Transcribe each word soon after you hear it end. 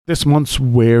This month's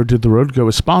Where Did the Road Go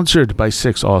is sponsored by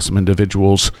 6 awesome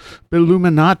individuals: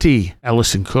 Billuminati,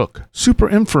 Allison Cook, Super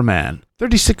Inframan,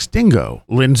 36 Dingo,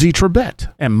 Lindsay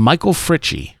Trebet, and Michael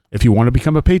Fritchie. If you want to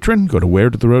become a patron, go to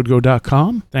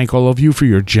wheredidtheroadgo.com. Thank all of you for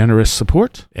your generous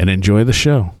support, and enjoy the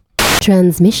show.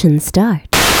 Transmission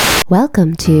start.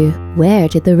 Welcome to Where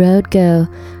Did the Road Go?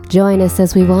 Join us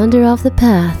as we wander off the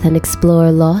path and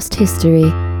explore lost history,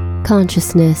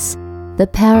 consciousness, the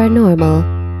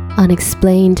paranormal,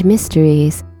 unexplained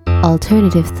mysteries,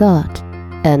 alternative thought,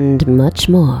 and much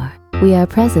more. We are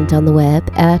present on the web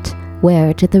at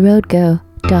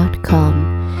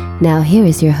wheredidtheroadgo.com. Now here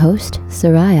is your host,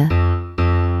 Soraya.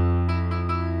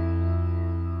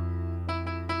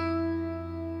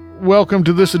 Welcome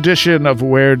to this edition of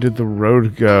Where Did the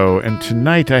Road Go? And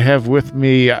tonight I have with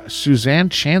me Suzanne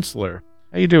Chancellor.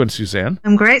 How you doing, Suzanne?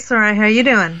 I'm great, Soraya. How are you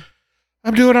doing?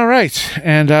 I'm doing all right.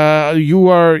 And you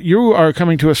are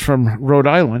coming to us from Rhode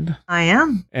Island. I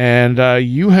am. And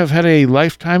you have had a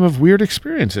lifetime of weird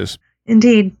experiences.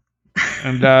 Indeed.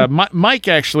 And Mike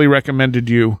actually recommended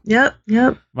you.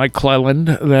 Yep. Mike Cleland,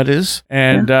 that is.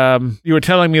 And you were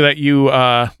telling me that you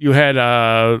had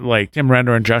like Tim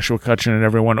Renner and Joshua Cutchin and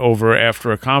everyone over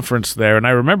after a conference there. And I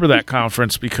remember that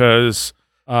conference because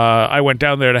I went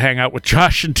down there to hang out with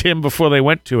Josh and Tim before they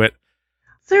went to it.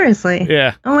 Seriously?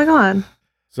 Yeah. Oh my God.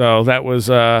 So that was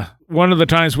one of the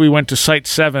times we went to Site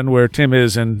 7 where Tim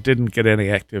is and didn't get any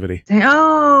activity.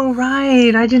 Oh,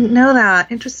 right. I didn't know that.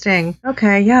 Interesting.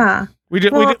 Okay, yeah. We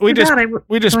just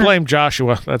blamed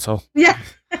Joshua, that's all. Yeah,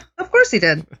 of course he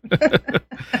did.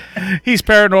 He's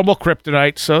paranormal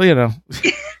kryptonite, so you know.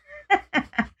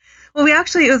 Well,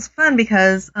 it was fun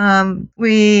because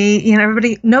nobody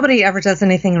ever does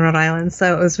anything in Rhode Island,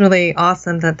 so it was really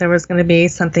awesome that there was going to be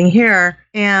something here.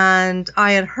 And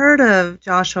I had heard of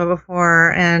Joshua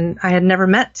before, and I had never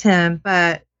met Tim,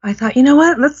 but I thought, you know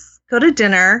what, let's go to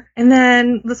dinner, and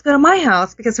then let's go to my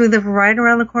house, because we live right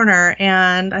around the corner,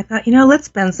 and I thought, let's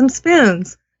bend some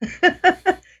spoons. And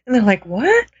they're like,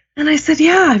 what? And I said,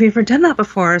 yeah, have you ever done that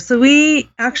before? So we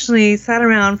actually sat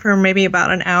around for maybe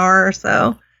about an hour or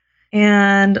so,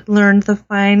 and learned the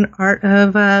fine art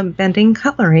of bending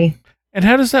cutlery. And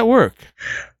how does that work?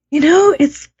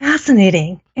 It's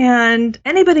fascinating, and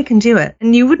anybody can do it,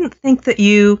 and you wouldn't think that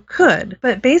you could.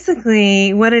 But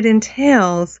basically what it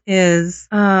entails is,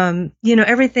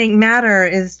 everything, matter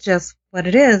is just what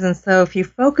it is. And so if you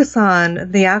focus on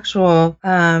the actual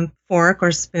fork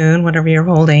or spoon, whatever you're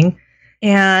holding,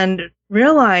 and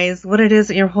realize what it is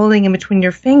that you're holding in between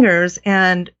your fingers,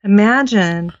 and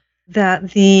imagine that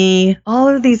all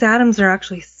of these atoms are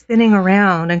actually spinning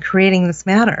around and creating this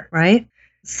matter, right?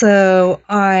 So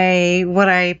what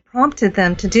I prompted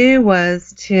them to do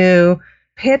was to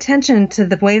pay attention to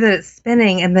the way that it's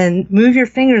spinning, and then move your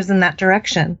fingers in that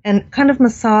direction and kind of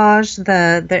massage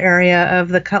the area of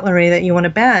the cutlery that you want to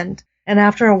bend. And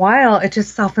after a while, it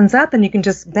just softens up and you can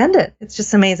just bend it. It's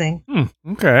just amazing.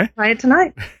 Okay. Try it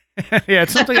tonight. Yeah,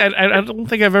 it's something I don't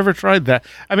think I've ever tried that.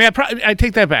 I mean, I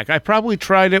take that back. I probably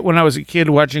tried it when I was a kid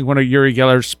watching one of Uri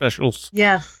Geller's specials.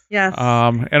 Yes.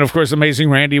 And of course, Amazing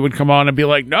Randy would come on and be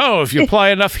like, "No, if you apply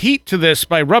enough heat to this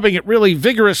by rubbing it really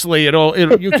vigorously,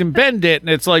 you can bend it." And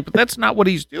it's like, but that's not what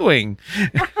he's doing.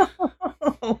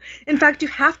 In fact, you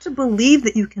have to believe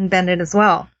that you can bend it as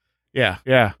well. Yeah.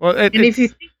 Well, and if you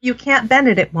think you can't bend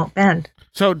it, it won't bend.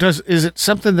 So is it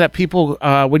something that people,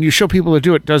 when you show people to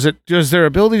do it, does their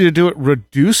ability to do it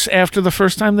reduce after the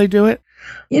first time they do it?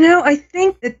 I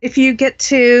think that if you get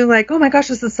to like, oh my gosh,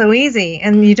 this is so easy,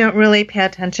 and you don't really pay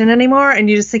attention anymore, and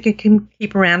you just think you can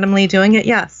keep randomly doing it,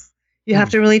 yes. You have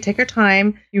to really take your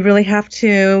time. You really have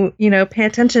to, pay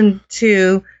attention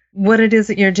to what it is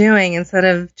that you're doing instead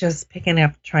of just picking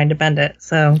up trying to bend it.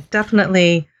 So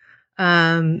definitely,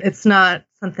 it's not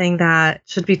something that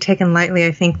should be taken lightly.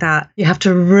 I think that you have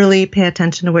to really pay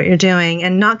attention to what you're doing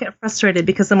and not get frustrated,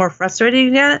 because the more frustrated you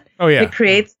get, it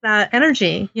creates that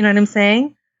energy. You know what I'm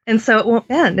saying? And so it won't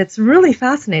bend. It's really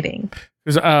fascinating.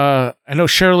 Because I know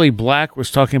Shirley Black was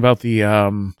talking about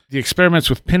the experiments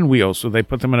with pinwheels, so they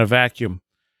put them in a vacuum.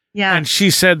 Yeah. And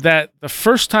she said that the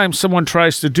first time someone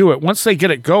tries to do it, once they get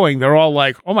it going, they're all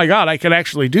like, oh my God, I can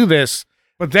actually do this.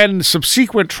 But then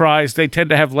subsequent tries, they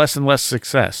tend to have less and less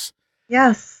success.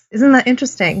 Yes. Isn't that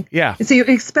interesting? Yeah. So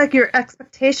your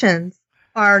expectations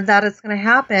are that it's going to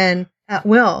happen at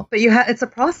will, but it's a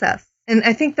process. And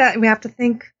I think that we have to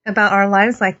think about our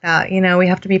lives like that. We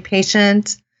have to be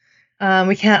patient.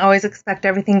 We can't always expect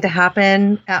everything to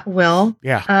happen at will.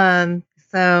 Yeah.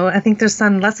 So I think there's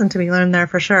some lesson to be learned there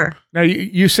for sure. Now,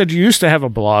 you said you used to have a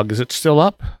blog. Is it still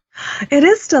up? It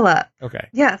is still up. Okay.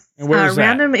 Yes. And where is that?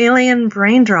 Random Alien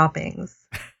Brain Droppings.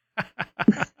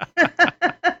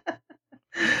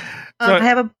 So- I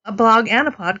have a blog and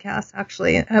a podcast,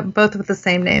 actually, both with the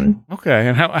same name. Okay.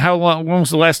 And how long? When was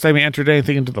the last time you entered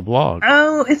anything into the blog?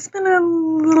 Oh, it's been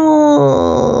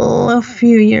a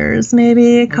few years,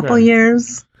 maybe a couple Okay.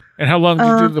 years. And how long did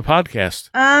you do the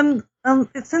podcast?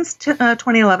 It's since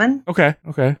 2011. Okay.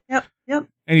 Yep.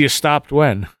 And you stopped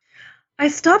when? I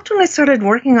stopped when I started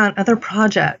working on other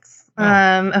projects. Oh.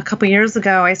 A couple years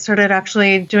ago, I started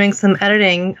actually doing some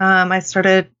editing. I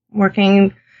started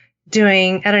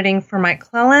doing editing for Mike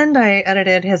Cleland. I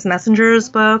edited his Messengers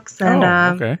books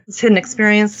and his Hidden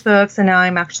Experience books, and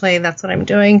now that's what I'm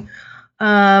doing,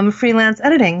 freelance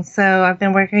editing. So I've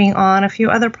been working on a few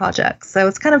other projects. So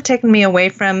it's kind of taken me away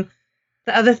from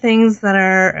the other things that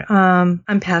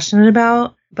I'm passionate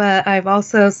about, but I've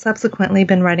also subsequently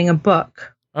been writing a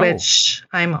book, which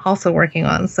I'm also working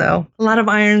on. So a lot of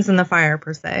irons in the fire,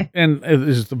 per se. And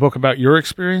is the book about your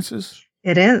experiences?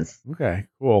 It is. Okay,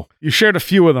 cool. You shared a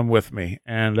few of them with me,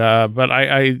 and but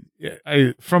I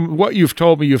from what you've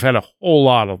told me, you've had a whole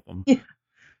lot of them. Yeah.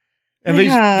 And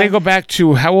they go back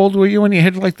to, how old were you when you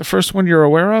had like the first one you're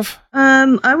aware of?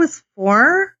 I was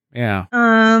 4. Yeah.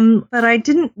 But I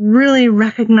didn't really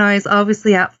recognize,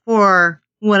 obviously, at 4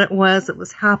 what it was that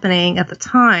was happening at the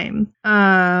time.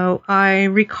 I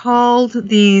recalled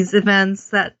these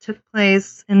events that took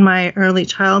place in my early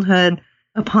childhood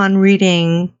upon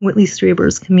reading Whitley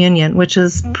Strieber's Communion, which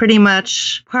is pretty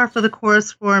much par for the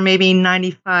course for maybe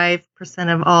 95%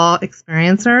 of all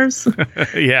experiencers.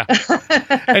 Yeah.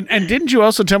 and didn't you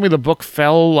also tell me the book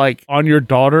fell like on your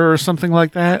daughter or something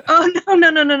like that? Oh,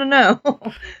 no.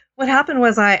 What happened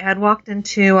was I had walked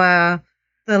into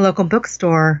the local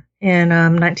bookstore in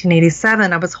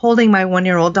 1987. I was holding my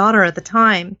 1-year-old daughter at the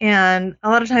time. And a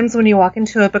lot of times when you walk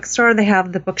into a bookstore, they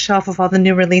have the bookshelf of all the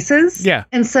new releases. Yeah.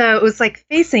 And so it was like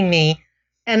facing me.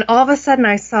 And all of a sudden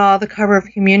I saw the cover of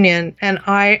Communion, and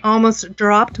I almost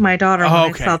dropped my daughter when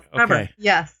I saw the cover. Okay.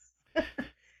 Yes.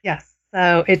 Yes.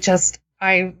 So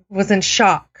I was in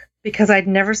shock because I'd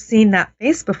never seen that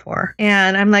face before.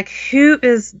 And I'm like, who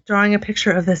is drawing a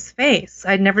picture of this face?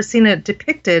 I'd never seen it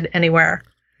depicted anywhere.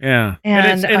 Yeah.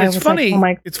 And it's funny.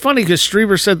 Like, It's funny because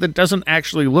Strieber said that doesn't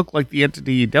actually look like the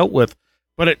entity he dealt with,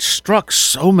 but it struck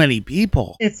so many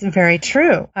people. It's very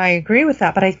true. I agree with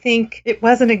that. But I think it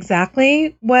wasn't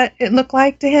exactly what it looked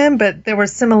like to him, but there were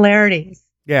similarities.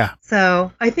 Yeah.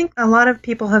 So I think a lot of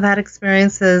people have had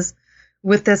experiences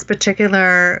with this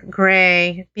particular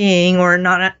gray being, or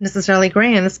not necessarily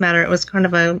gray in this matter. It was kind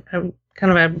of a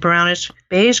brownish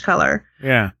beige color.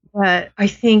 Yeah. But I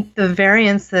think the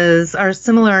variances are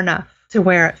similar enough to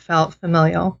where it felt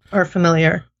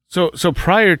familiar. So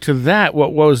prior to that,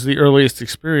 what was the earliest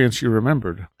experience you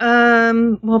remembered?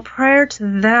 Well, prior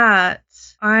to that,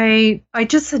 I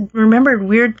just had remembered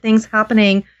weird things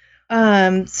happening,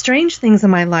 strange things in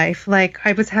my life. Like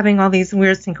I was having all these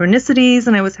weird synchronicities,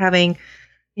 and I was having,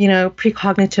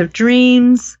 precognitive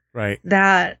dreams. Right.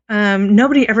 That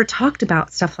nobody ever talked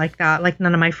about stuff like that. Like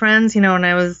none of my friends, when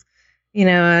I was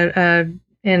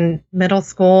in middle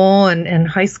school and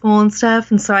high school and stuff.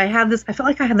 And so I felt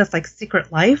like I had this like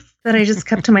secret life that I just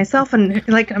kept to myself. And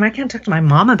like, I can't talk to my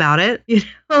mom about it.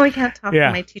 I can't talk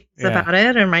to my teachers about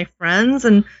it, or my friends.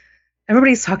 And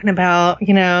everybody's talking about,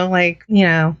 lip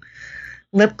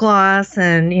gloss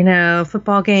and,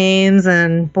 football games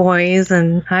and boys.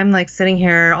 And I'm like sitting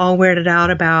here all weirded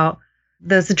out about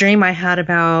this dream I had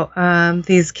about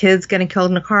these kids getting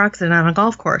killed in a car accident on a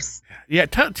golf course. Yeah,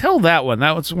 tell that one.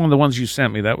 That was one of the ones you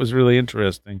sent me. That was really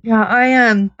interesting.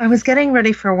 Yeah, I was getting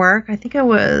ready for work. I think I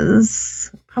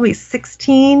was probably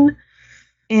 16,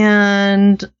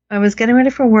 and I was getting ready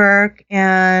for work,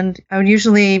 and I would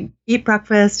usually eat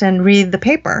breakfast and read the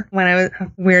paper when I was a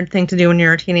weird thing to do when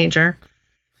you're a teenager.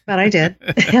 But I did.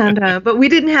 And but we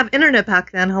didn't have internet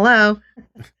back then. Hello.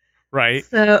 Right.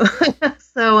 So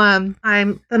the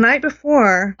night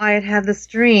before, I had this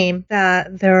dream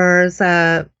that there was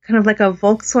a kind of like a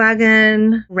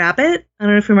Volkswagen Rabbit. I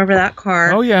don't know if you remember that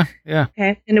car. Oh, yeah.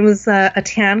 Okay. And it was a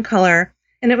tan color.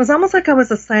 And it was almost like I was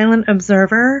a silent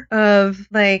observer of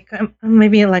like,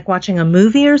 maybe like watching a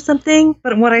movie or something.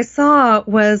 But what I saw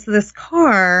was this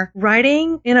car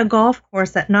riding in a golf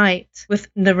course at night.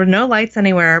 There were no lights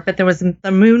anywhere, but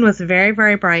the moon was very,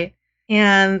 very bright.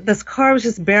 And this car was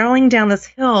just barreling down this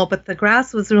hill, but the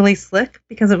grass was really slick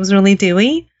because it was really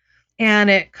dewy. And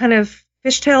it kind of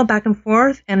fishtailed back and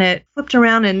forth, and it flipped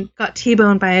around and got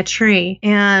T-boned by a tree.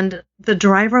 And the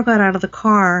driver got out of the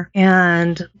car,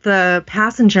 and the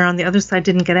passenger on the other side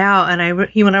didn't get out. And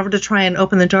he went over to try and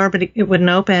open the door, but it wouldn't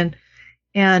open.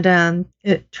 And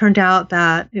it turned out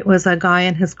that it was a guy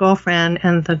and his girlfriend,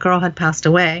 and the girl had passed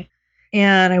away.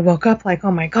 And I woke up like,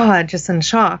 oh my God, just in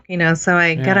shock, So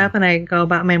I get up and I go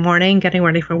about my morning getting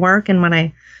ready for work. And when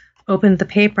I opened the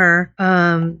paper,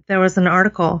 there was an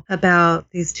article about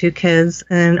these two kids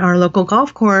in our local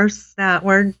golf course that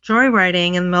were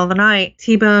joyriding in the middle of the night,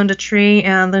 T-boned a tree,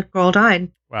 and the girl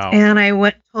died. Wow. And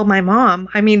I told my mom.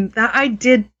 I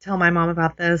did tell my mom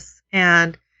about this,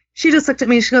 and she just looked at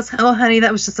me. She goes, "Oh, honey,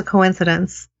 that was just a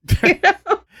coincidence."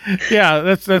 Yeah,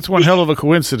 that's one hell of a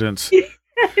coincidence.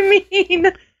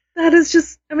 That is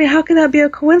just. How can that be a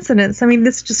coincidence?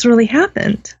 This just really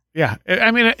happened. Yeah.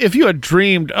 If you had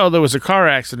dreamed, there was a car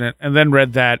accident, and then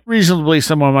read that, reasonably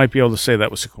someone might be able to say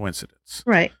that was a coincidence.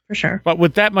 Right, for sure. But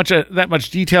with that much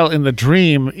detail in the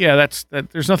dream,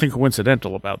 there's nothing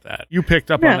coincidental about that. You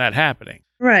picked up on that happening.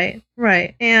 Right.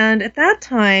 And at that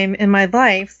time in my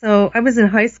life, so I was in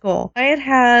high school, I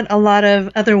had a lot of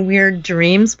other weird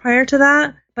dreams prior to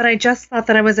that, but I just thought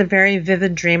that I was a very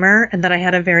vivid dreamer and that I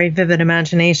had a very vivid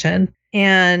imagination.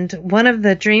 And one of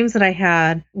the dreams that I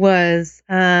had was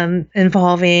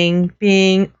involving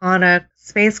being on a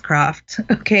spacecraft.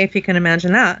 Okay, if you can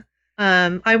imagine that.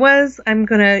 I'm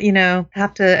going to,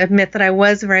 have to admit that I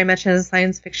was very much into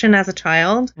science fiction as a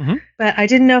child, but I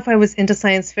didn't know if I was into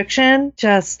science fiction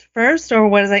just first, or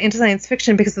was I into science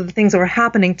fiction because of the things that were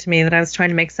happening to me that I was trying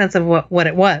to make sense of what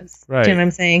it was. Right. Do you know what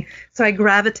I'm saying? So I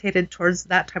gravitated towards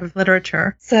that type of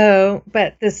literature. So,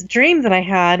 but this dream that I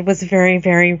had was very,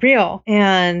 very real.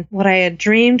 And what I had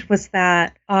dreamed was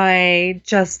that I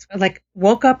just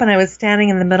woke up and I was standing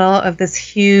in the middle of this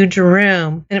huge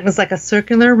room, and it was like a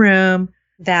circular room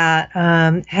that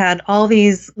had all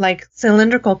these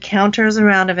cylindrical counters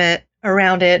around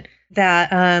it that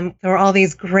there were all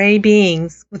these gray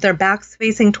beings with their backs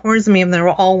facing towards me, and they were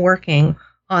all working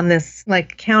on this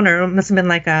counter. It must have been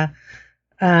I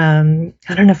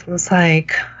don't know if it was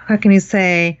how can you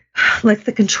say,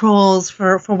 the controls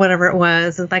for whatever it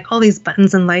was, and all these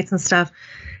buttons and lights and stuff.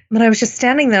 But I was just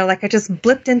standing there, I just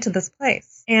blipped into this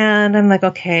place. And I'm like,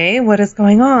 okay, what is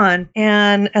going on?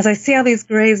 And as I see all these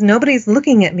grays, nobody's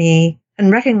looking at me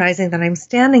and recognizing that I'm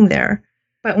standing there.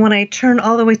 But when I turned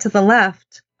all the way to the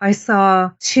left, I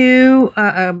saw two,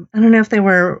 I don't know if they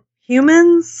were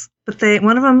humans, but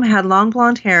one of them had long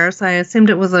blonde hair, so I assumed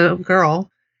it was a girl.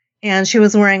 And she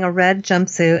was wearing a red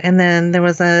jumpsuit. And then there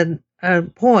was a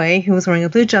boy who was wearing a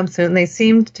blue jumpsuit, and they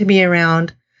seemed to be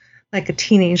around a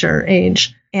teenager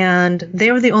age. And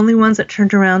they were the only ones that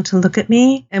turned around to look at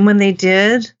me. And when they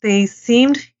did, they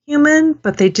seemed human,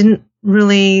 but they didn't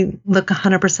really look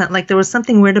 100%. There was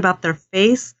something weird about their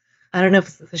face. I don't know if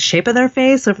it's the shape of their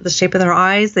face or if it's the shape of their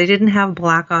eyes. They didn't have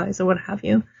black eyes or what have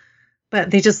you. But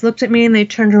they just looked at me and they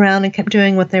turned around and kept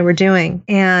doing what they were doing.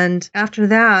 And after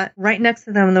that, right next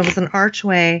to them, there was an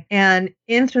archway. And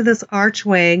in through this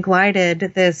archway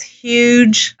glided this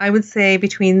huge, I would say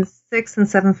between 6 and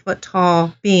 7 foot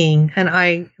tall being. And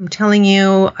I am telling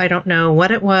you, I don't know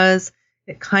what it was.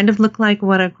 It kind of looked like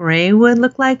what a gray would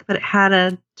look like, but it had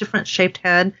a different shaped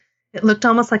head. It looked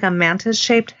almost like a mantis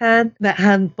shaped head that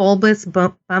had bulbous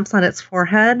bumps on its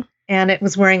forehead. And it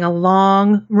was wearing a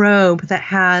long robe that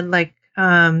had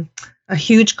a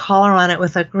huge collar on it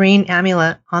with a green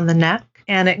amulet on the neck.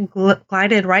 And it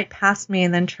glided right past me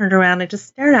and then turned around and just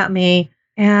stared at me.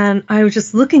 And I was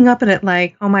just looking up at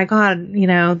it oh my God,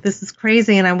 this is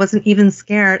crazy. And I wasn't even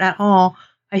scared at all.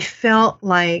 I felt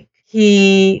like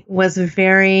he was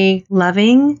very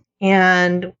loving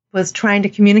and was trying to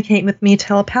communicate with me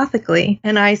telepathically.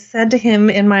 And I said to him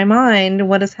in my mind,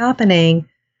 what is happening?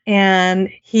 And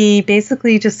he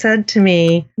basically just said to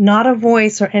me, not a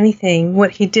voice or anything.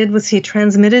 What he did was he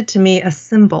transmitted to me a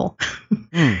symbol.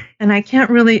 And I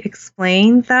can't really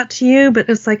explain that to you, but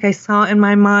it's I saw in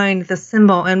my mind the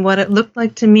symbol, and what it looked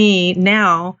like to me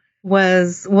now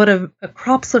was what a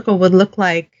crop circle would look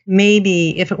like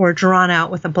maybe if it were drawn out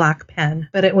with a black pen.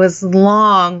 But it was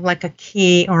long like a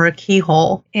key or a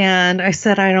keyhole. And I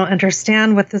said, I don't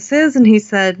understand what this is. And he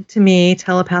said to me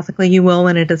telepathically, you will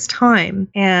when it is time.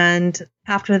 And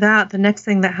after that, the next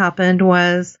thing that happened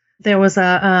was there was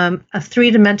a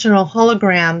three-dimensional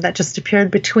hologram that just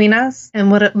appeared between us. And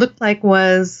what it looked like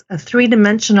was a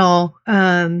three-dimensional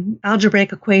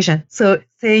algebraic equation. So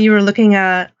say you were looking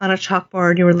at, on a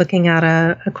chalkboard, you were looking at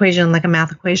a equation, like a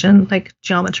math equation, like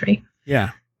geometry.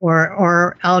 Yeah.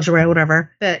 Or algebra or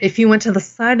whatever. But if you went to the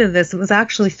side of this, it was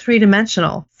actually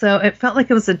three-dimensional. So it felt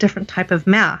like it was a different type of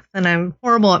math. And I'm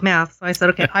horrible at math. So I said,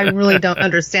 okay, I really don't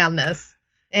understand this.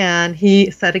 And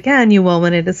he said, again, you will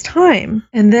when it is time.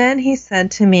 And then he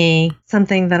said to me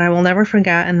something that I will never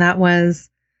forget, and that was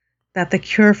that the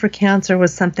cure for cancer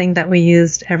was something that we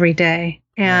used every day.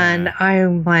 And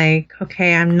I'm like,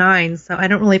 okay, I'm 9, so I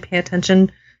don't really pay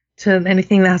attention to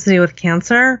anything that has to do with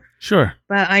cancer. Sure.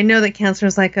 But I know that cancer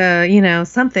is like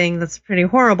something that's pretty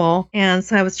horrible. And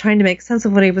so I was trying to make sense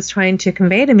of what he was trying to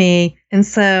convey to me. And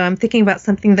so I'm thinking about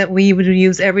something that we would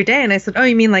use every day. And I said, oh,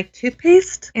 you mean like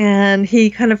toothpaste? And he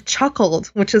kind of chuckled,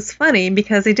 which is funny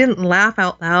because he didn't laugh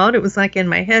out loud. It was like in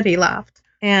my head he laughed.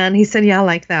 And he said, yeah,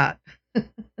 like that.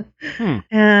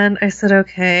 And I said,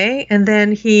 okay. And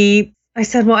then I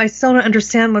said, well, I still don't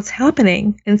understand what's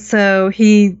happening. And so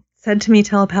he said to me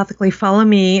telepathically, follow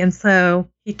me. And so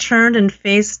he turned and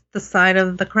faced the side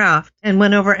of the craft and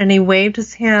went over and he waved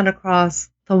his hand across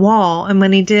the wall. And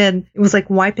when he did, it was like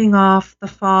wiping off the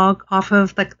fog off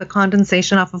of like the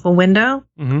condensation off of a window.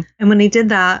 Mm-hmm. And when he did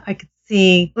that, I could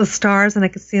see the stars and I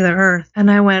could see the earth.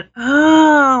 And I went,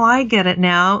 oh, I get it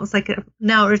now. It was like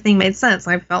now everything made sense.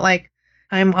 I felt like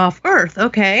I'm off Earth.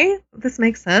 Okay, this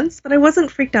makes sense. But I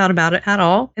wasn't freaked out about it at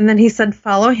all. And then he said,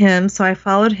 follow him. So I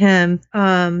followed him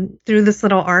through this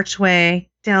little archway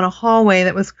down a hallway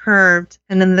that was curved.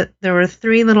 And then there were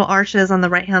 3 little arches on the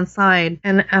right-hand side.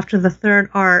 And after the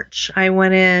 3rd arch, I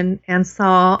went in and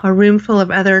saw a room full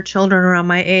of other children around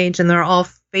my age. And they're all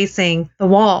facing the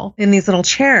wall in these little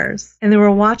chairs. And they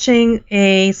were watching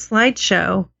a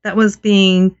slideshow that was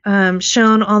being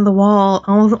shown on the wall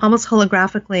almost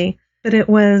holographically. But it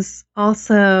was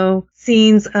also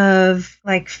scenes of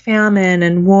like famine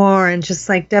and war and just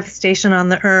like devastation on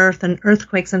the earth and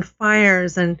earthquakes and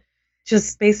fires and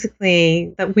just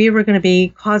basically that we were going to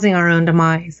be causing our own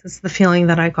demise is the feeling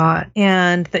that I got.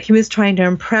 And that he was trying to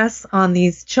impress on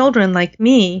these children like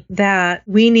me that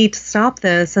we need to stop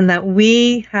this and that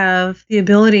we have the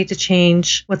ability to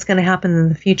change what's going to happen in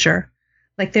the future.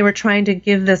 Like they were trying to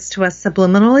give this to us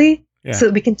subliminally so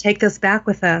that we can take this back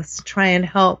with us to try and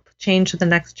help change the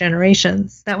next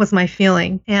generations. That was my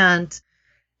feeling. And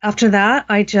after that,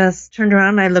 I just turned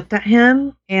around and I looked at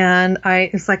him and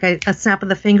it's like a snap of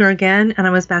the finger again and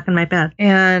I was back in my bed.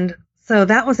 And so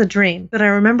that was a dream. But I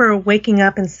remember waking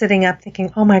up and sitting up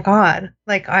thinking, oh my God,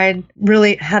 like I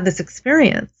really had this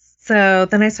experience. So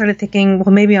then I started thinking,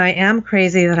 well, maybe I am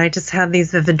crazy that I just have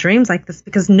these vivid dreams like this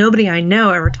because nobody I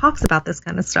know ever talks about this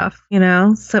kind of stuff,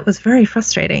 So it was very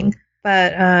frustrating.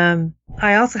 But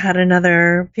I also had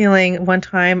another feeling one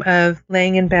time of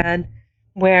laying in bed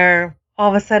where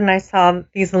all of a sudden I saw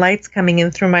these lights coming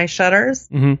in through my shutters.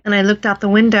 Mm-hmm. And I looked out the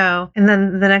window and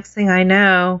then the next thing I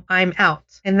know, I'm out.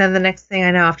 And then the next thing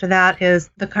I know after that is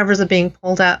the covers are being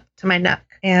pulled up to my neck.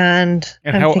 And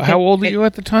how old are you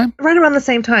at the time? Right around the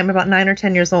same time, about 9 or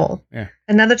 10 years old. Yeah.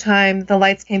 Another time, the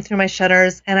lights came through my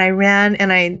shutters, and I ran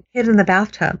and I hid in the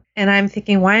bathtub. And I'm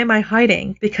thinking, why am I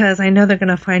hiding? Because I know they're going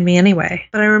to find me anyway.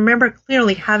 But I remember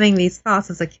clearly having these thoughts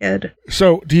as a kid.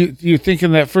 So do you think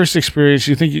in that first experience,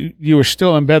 you think you were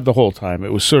still in bed the whole time?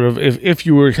 It was sort of, if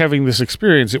you were having this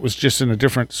experience, it was just in a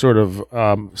different sort of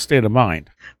state of mind.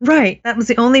 Right. That was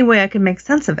the only way I could make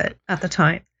sense of it at the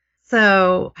time.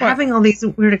 So having all these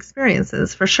weird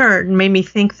experiences for sure made me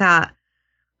think that,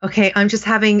 okay, I'm just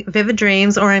having vivid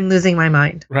dreams or I'm losing my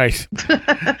mind. Right.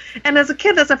 And as a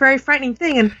kid, that's a very frightening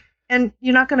thing. And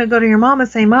you're not going to go to your mom and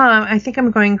say, Mom, I think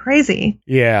I'm going crazy.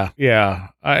 Yeah.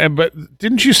 But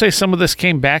didn't you say some of this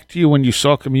came back to you when you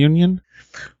saw Communion?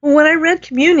 Well, when I read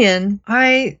Communion,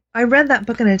 I read that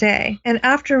book in a day. And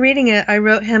after reading it, I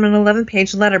wrote him an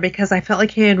 11-page letter because I felt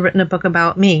like he had written a book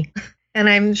about me. And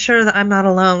I'm sure that I'm not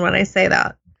alone when I say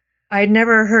that. I'd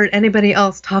never heard anybody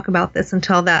else talk about this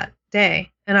until that day.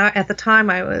 And at the time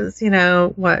I was,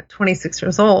 26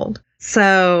 years old.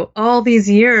 So all these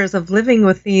years of living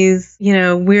with these,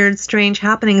 weird, strange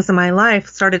happenings in my life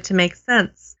started to make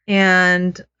sense.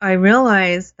 And I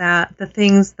realized that the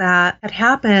things that had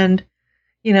happened,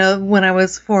 when I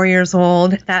was 4 years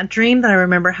old, that dream that I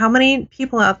remember, how many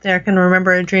people out there can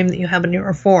remember a dream that you had when you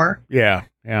were 4? Yeah.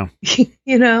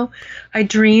 I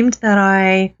dreamed that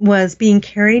I was being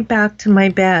carried back to my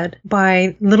bed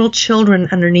by little children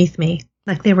underneath me.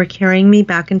 Like they were carrying me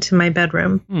back into my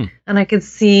bedroom. And I could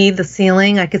see the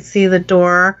ceiling. I could see the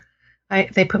door.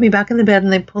 They put me back in the bed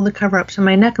and they pulled the cover up to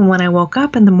my neck. And when I woke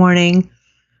up in the morning,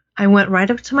 I went right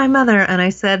up to my mother and I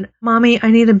said, Mommy, I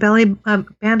need a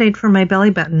Band-Aid for my belly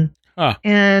button.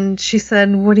 And she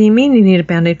said, what do you mean you need a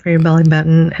Band-Aid for your belly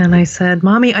button? And I said,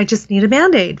 Mommy, I just need a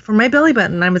Band-Aid for my belly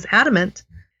button. I was adamant.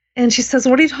 And she says,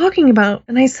 what are you talking about?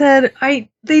 And I said,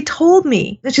 they told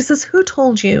me. And she says, who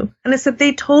told you? And I said,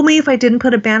 they told me if I didn't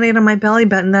put a Band-Aid on my belly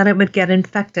button that it would get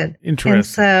infected. Interesting. And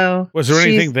so was there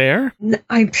anything there?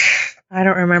 I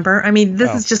don't remember. I mean,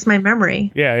 this is just my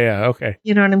memory. Yeah, okay.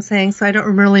 You know what I'm saying? So I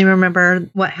don't really remember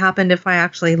what happened if I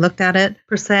actually looked at it,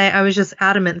 per se. I was just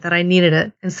adamant that I needed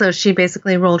it. And so she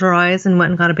basically rolled her eyes and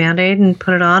went and got a Band-Aid and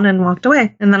put it on and walked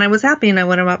away. And then I was happy and I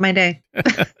went about my day.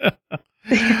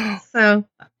 So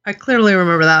I clearly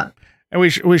remember that. And we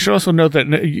should also note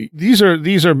that these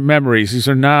are memories. These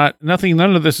are nothing.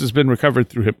 None of this has been recovered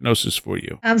through hypnosis for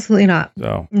you. Absolutely not.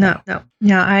 So no.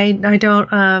 Yeah, I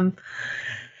don't.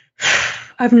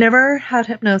 I've never had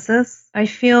hypnosis. I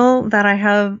feel that I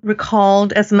have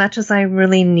recalled as much as I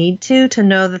really need to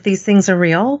know that these things are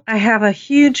real. I have a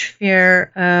huge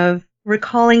fear of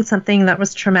recalling something that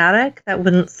was traumatic that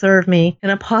wouldn't serve me in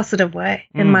a positive way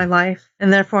in my life.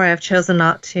 And therefore, I have chosen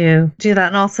not to do that.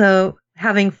 And also,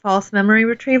 having false memory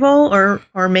retrieval or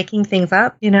making things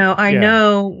up. I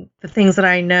know the things that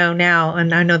I know now,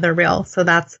 and I know they're real. So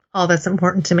that's all that's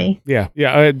important to me. Yeah,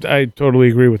 I totally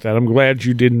agree with that. I'm glad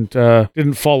you didn't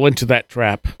fall into that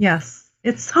trap. Yes,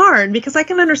 it's hard because I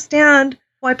can understand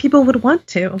why people would want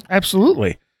to.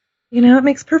 Absolutely. It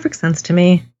makes perfect sense to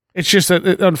me. It's just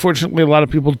that, unfortunately, a lot of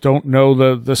people don't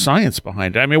know the science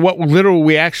behind it. I mean, what little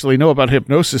we actually know about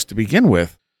hypnosis to begin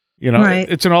with. Right.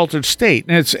 It's an altered state,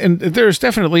 and there's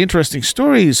definitely interesting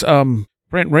stories.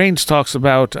 Brent Rains talks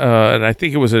about, and I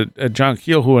think it was a John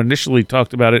Keel who initially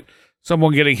talked about it,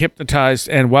 someone getting hypnotized,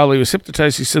 and while he was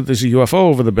hypnotized, he said there's a UFO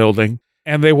over the building,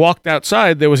 and they walked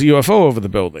outside, there was a UFO over the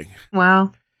building.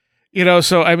 Wow.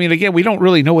 So, I mean, again, we don't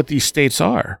really know what these states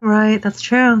are. Right, that's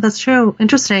true.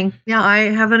 Interesting. Yeah, I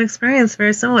have an experience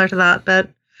very similar to that, but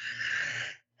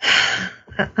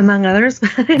among others.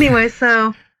 But anyway,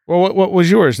 so... Well, what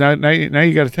was yours? Now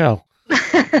you got to tell.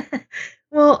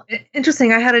 Well,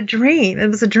 interesting. I had a dream. It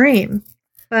was a dream,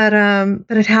 but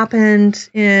it happened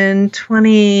in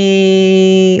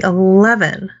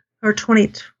 2011 or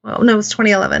 2012. No, it was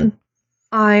 2011.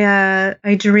 I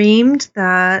dreamed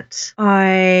that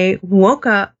I woke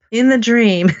up in the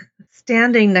dream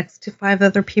standing next to 5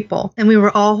 other people, and we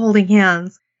were all holding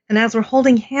hands. And as we're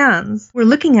holding hands, we're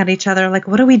looking at each other like,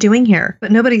 what are we doing here?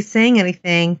 But nobody's saying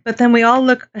anything. But then we all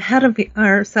look ahead of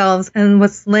ourselves, and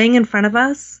what's laying in front of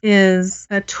us is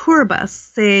a tour bus.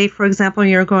 Say, for example,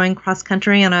 you're going cross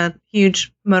country on a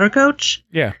huge motor coach.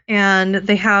 Yeah. And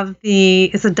they have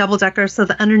it's a double decker. So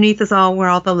the underneath is all where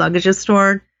all the luggage is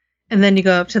stored. And then you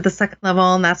go up to the second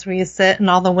level, and that's where you sit, and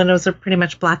all the windows are pretty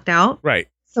much blacked out. Right.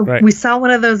 So we saw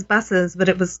one of those buses, but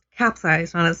it was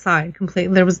capsized on its side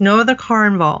completely. There was no other car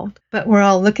involved. But we're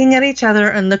all looking at each other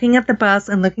and looking at the bus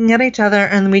and looking at each other,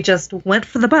 and we just went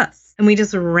for the bus. And we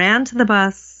just ran to the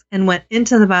bus and went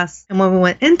into the bus. And when we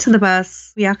went into the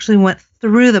bus, we actually went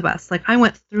through the bus. Like, I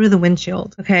went through the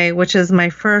windshield, okay, which is my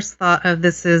first thought of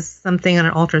this is something in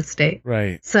an altered state.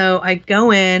 Right. So I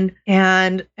go in,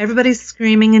 and everybody's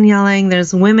screaming and yelling.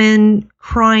 There's women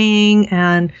crying,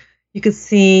 and you could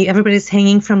see everybody's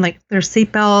hanging from like their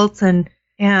seatbelts.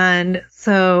 And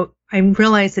so I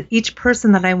realized that each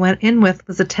person that I went in with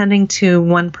was attending to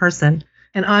one person.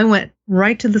 And I went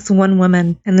right to this one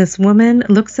woman, and this woman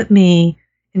looks at me,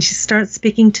 and she starts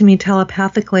speaking to me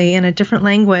telepathically in a different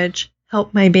language,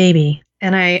 help my baby.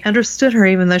 And I understood her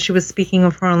even though she was speaking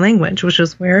a foreign language, which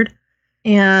was weird.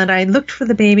 And I looked for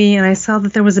the baby, and I saw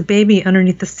that there was a baby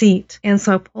underneath the seat. And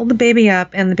so I pulled the baby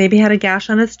up, and the baby had a gash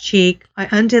on its cheek. I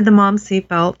undid the mom's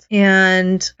seatbelt.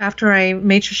 And after I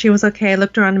made sure she was okay, I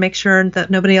looked around to make sure that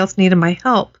nobody else needed my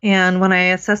help. And when I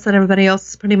assessed that everybody else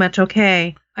is pretty much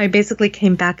okay, I basically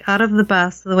came back out of the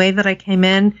bus the way that I came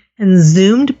in and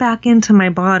zoomed back into my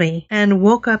body and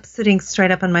woke up sitting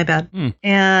straight up in my bed.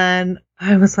 And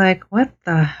I was like, what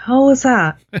the hell was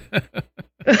that?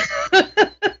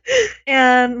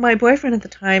 And my boyfriend at the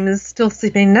time is still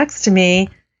sleeping next to me.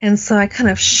 And so I kind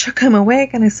of shook him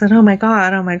awake, and I said, oh my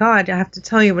God, I have to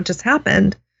tell you what just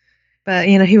happened. But,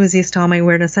 he was used to all my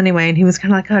weirdness anyway. And he was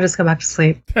kind of like, oh, just go back to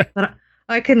sleep. But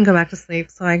I couldn't go back to sleep.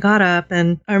 So I got up,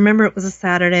 and I remember it was a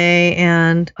Saturday,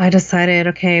 and I decided,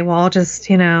 okay, well, I'll just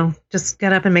get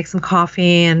up and make some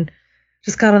coffee, and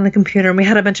just got on the computer. And we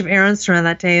had a bunch of errands to run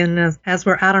that day. And as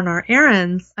we're out on our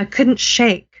errands, I couldn't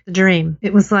shake the dream.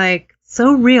 It was like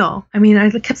so real. I mean, I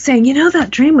kept saying,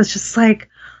 that dream was just like,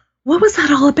 what was that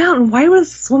all about? And why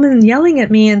was this woman yelling at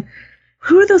me? And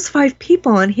who are those 5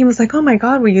 people? And he was like, oh my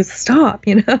God, will you stop?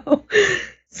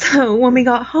 So when we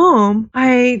got home,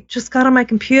 I just got on my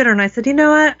computer and I said, you know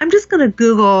what? I'm just going to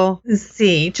Google and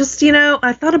see. Just,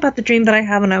 I thought about the dream that I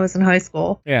had when I was in high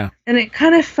school. Yeah. And it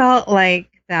kind of felt like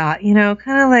that,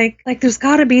 kind of like there's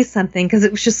got to be something, because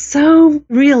it was just so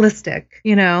realistic,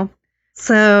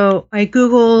 So I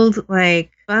Googled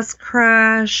like bus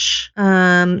crash,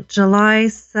 July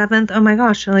 7th. Oh my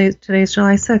gosh, today's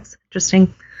July 6th.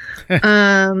 Interesting.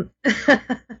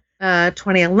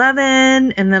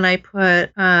 2011, and then I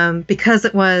put because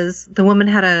it was the woman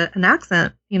had an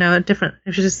accent, a different.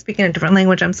 If she was speaking a different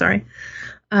language, I'm sorry.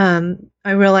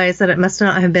 I realized that it must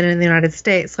not have been in the United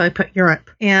States, so I put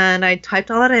Europe. And I typed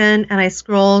all that in, and I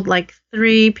scrolled like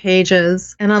 3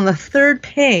 pages. And on the 3rd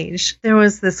page, there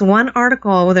was this one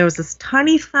article where there was this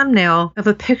tiny thumbnail of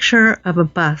a picture of a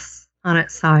bus on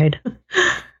its side.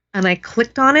 And I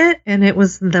clicked on it, and it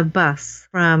was the bus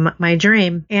from my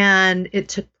dream. And it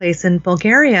took place in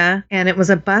Bulgaria, and it was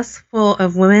a bus full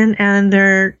of women and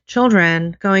their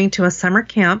children going to a summer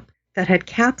camp that had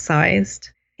capsized.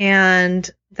 And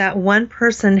that one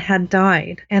person had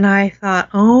died. And I thought,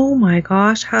 oh my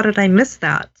gosh, how did I miss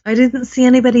that? I didn't see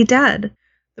anybody dead.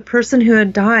 The person who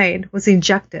had died was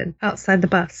ejected outside the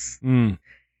bus. And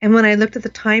when I looked at the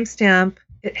timestamp,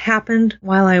 it happened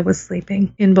while I was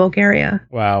sleeping in Bulgaria.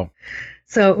 Wow.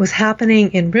 So it was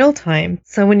happening in real time.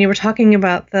 So when you were talking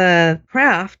about the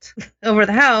craft over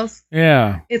the house,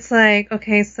 it's like,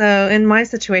 okay, so in my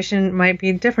situation it might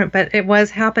be different, but it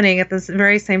was happening at this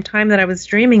very same time that I was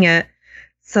dreaming it.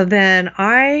 So then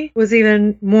I was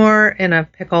even more in a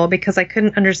pickle because I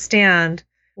couldn't understand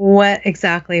what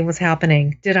exactly was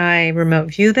happening. Did I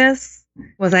remote view this?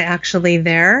 Was I actually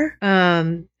there?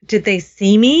 Did they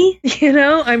see me?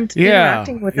 I'm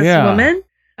interacting with this woman.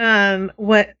 Then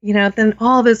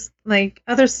all this like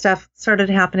other stuff started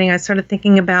happening. I started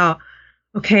thinking about,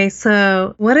 okay,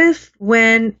 so what if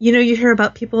when, you hear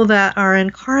about people that are in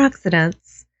car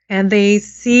accidents and they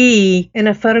see in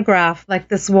a photograph like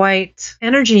this white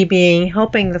energy being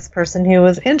helping this person who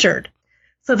was injured.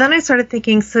 So then I started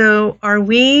thinking, so are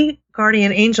we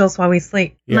guardian angels while we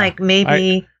sleep? Yeah. Like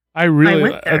maybe I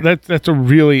really, that's a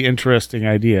really interesting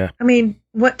idea. I mean,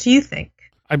 what do you think?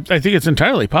 I think it's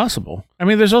entirely possible. I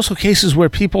mean, there's also cases where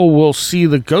people will see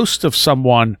the ghost of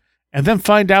someone and then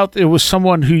find out it was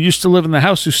someone who used to live in the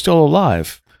house who's still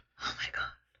alive. Oh my God.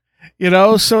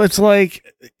 So it's like,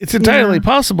 it's entirely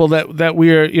possible that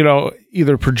we're,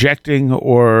 either projecting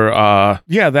or,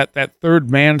 that third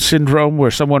man syndrome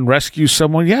where someone rescues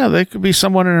someone. Yeah, they could be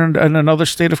someone in another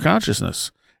state of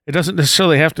consciousness. It doesn't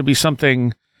necessarily have to be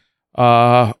something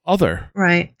other.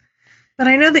 Right. But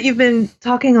I know that you've been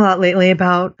talking a lot lately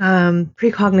about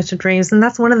precognitive dreams, and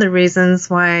that's one of the reasons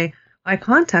why I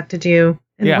contacted you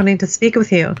and wanting to speak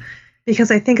with you,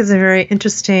 because I think it's a very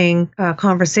interesting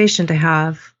conversation to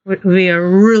have. It would be a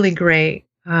really great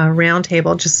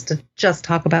roundtable just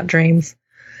talk about dreams.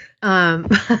 So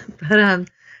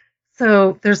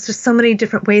there's just so many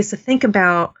different ways to think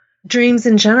about dreams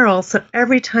in general. So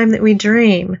every time that we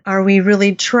dream, are we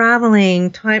really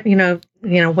traveling time?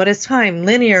 What is time?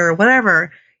 Linear or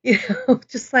whatever?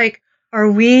 Just like, are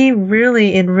we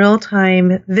really in real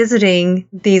time visiting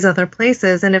these other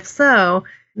places? And if so,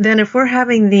 then if we're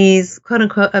having these quote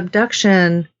unquote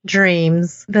abduction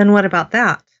dreams, then what about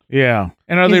that? Yeah.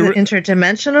 And is it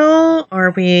interdimensional?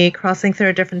 Are we crossing through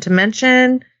a different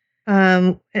dimension?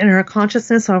 In our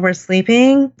consciousness while we're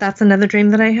sleeping? That's another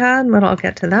dream that I had, but I'll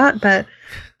get to that. But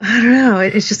I don't know.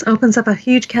 It just opens up a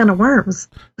huge can of worms.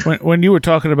 When you were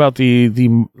talking about the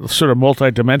sort of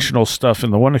multidimensional stuff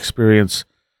in the one experience,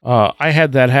 I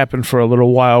had that happen for a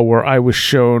little while where I was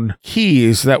shown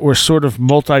keys that were sort of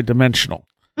multidimensional.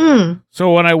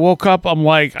 So when I woke up, I'm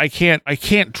like, I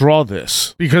can't draw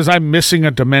this because I'm missing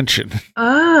a dimension.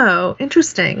 Oh,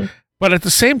 interesting. But at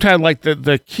the same time, like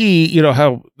the key,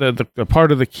 how the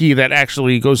part of the key that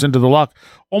actually goes into the lock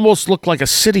almost looked like a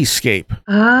cityscape.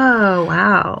 Oh,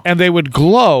 wow. And they would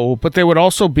glow, but they would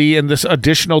also be in this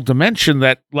additional dimension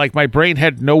that like my brain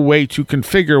had no way to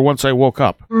configure once I woke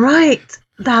up. Right.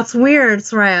 That's weird,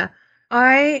 Soraya.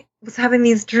 I was having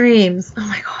these dreams. Oh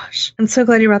my gosh. I'm so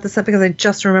glad you brought this up because I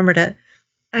just remembered it.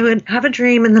 I would have a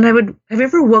dream and then have you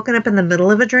ever woken up in the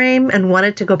middle of a dream and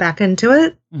wanted to go back into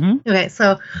it? Mm-hmm. Okay.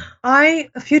 So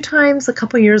a few times a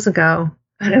couple years ago,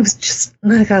 and it was just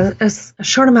like a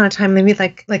short amount of time, maybe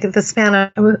like the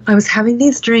span I was having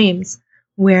these dreams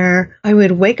where I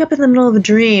would wake up in the middle of a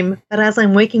dream, but as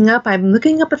I'm waking up, I'm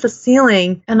looking up at the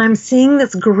ceiling and I'm seeing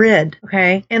this grid,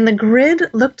 okay? And the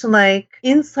grid looked like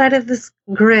inside of this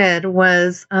grid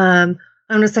was, I'm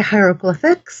going to say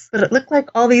hieroglyphics, but it looked like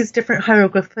all these different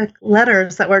hieroglyphic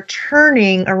letters that were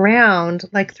turning around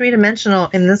like 3-dimensional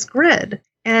in this grid.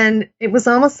 And it was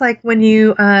almost like when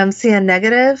you see a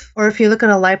negative, or if you look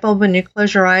at a light bulb and you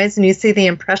close your eyes and you see the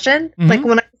impression. Mm-hmm. Like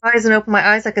when I close my eyes and open my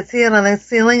eyes, I could see it on the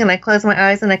ceiling, and I close my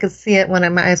eyes and I could see it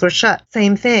when my eyes were shut.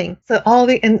 Same thing. So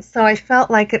so I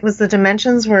felt like it was the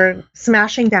dimensions were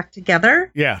smashing back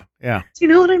together. Yeah, yeah. Do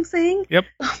you know what I'm saying? Yep.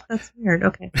 Oh, that's weird.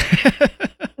 Okay.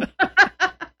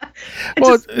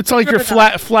 Well, it's like you're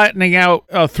flattening out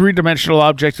a 3-dimensional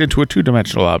object into a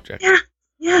 2-dimensional object. Yeah.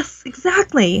 Yes,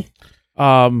 exactly.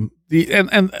 The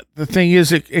thing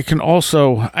is, it can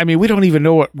also, I mean, we don't even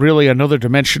know what really another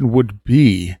dimension would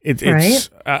be. It's,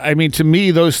 I mean, to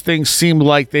me, those things seem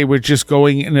like they were just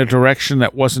going in a direction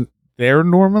that wasn't there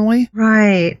normally.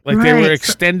 Right. Like they were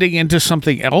extending into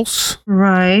something else.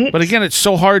 Right. But again, it's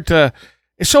so hard to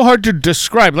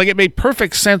describe. Like, it made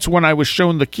perfect sense when I was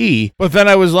shown the key, but then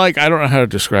I was like, I don't know how to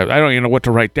describe it. I don't even know what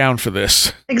to write down for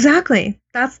this. Exactly.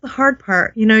 That's the hard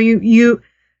part. You know, you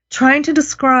trying to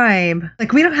describe,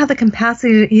 like, we don't have the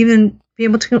capacity to even be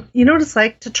able to, you know what it's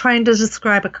like to trying to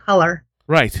describe a color.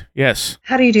 Right. Yes.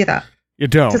 How do you do that? You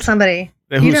don't. To somebody.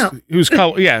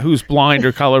 Who's blind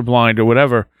or colorblind or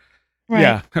whatever. Right.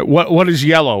 Yeah. What is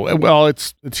yellow? Well,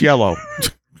 it's yellow.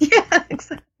 Yeah,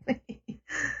 exactly.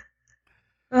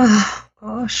 Oh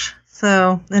gosh.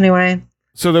 So anyway.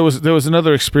 So there was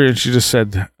another experience you just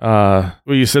said.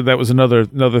 You said that was another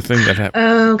thing that happened.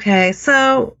 Okay.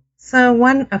 So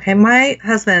my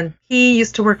husband, he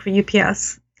used to work for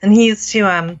UPS, and he used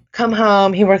to come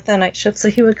home. He worked the night shift, so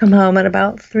he would come home at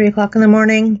about 3:00 in the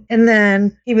morning, and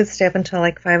then he would stay up until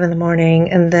like 5 in the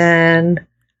morning, and then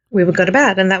we would go to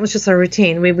bed, and that was just our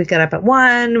routine. We would get up at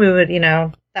 1. We would,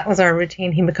 that was our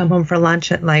routine. He would come home for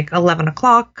lunch at like 11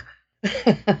 o'clock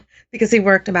because he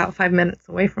worked about 5 minutes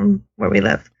away from where we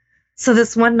live. So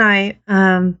this one night,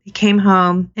 he came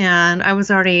home, and I was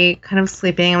already kind of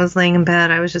sleeping. I was laying in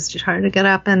bed. I was just trying to get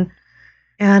up, and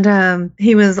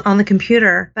he was on the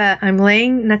computer. But I'm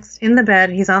laying in the bed.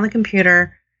 He's on the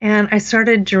computer, and I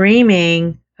started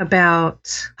dreaming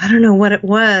about, I don't know what it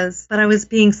was, but I was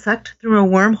being sucked through a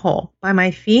wormhole by my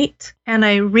feet, and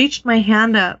I reached my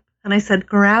hand up, and I said,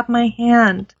 "Grab my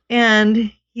hand."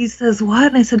 And he says, "What?"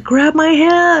 And I said, "Grab my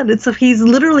hand." And so he's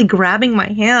literally grabbing my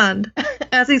hand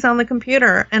as he's on the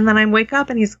computer. And then I wake up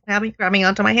and he's grabbing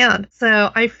onto my hand.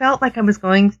 So I felt like I was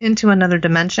going into another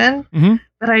dimension,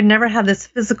 but I never had this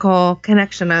physical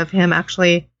connection of him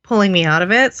actually pulling me out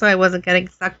of it. So I wasn't getting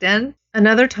sucked in.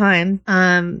 Another time,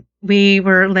 we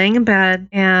were laying in bed,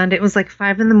 and it was like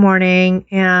 5 in the morning.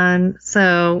 And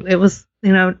so it was,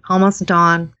 almost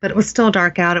dawn, but it was still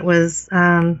dark out. It was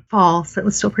fall, so it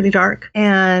was still pretty dark.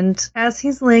 And as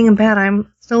he's laying in bed,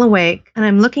 I'm still awake, and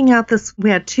I'm looking out this.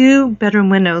 We had 2 bedroom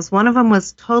windows. One of them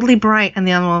was totally bright, and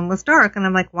the other one was dark. And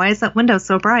I'm like, why is that window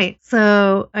so bright?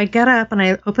 So I get up and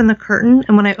I open the curtain.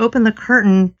 And when I opened the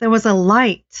curtain, there was a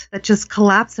light that just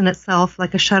collapsed in itself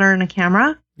like a shutter in a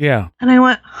camera. Yeah. And I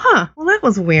went, well, that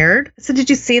was weird. I said,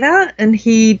 "Did you see that?" And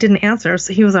he didn't answer,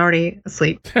 so he was already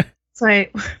asleep. So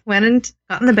I went and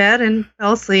got in the bed and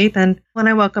fell asleep. And when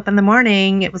I woke up in the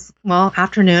morning, it was,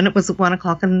 afternoon. It was 1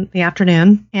 o'clock in the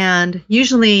afternoon. And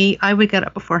usually I would get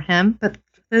up before him. But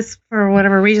for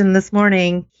whatever reason, this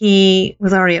morning, he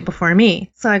was already up before me.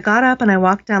 So I got up and I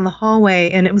walked down the hallway,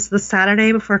 and it was the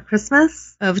Saturday before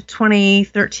Christmas of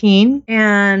 2013.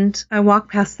 And I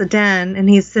walked past the den, and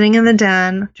he's sitting in the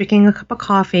den drinking a cup of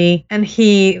coffee. And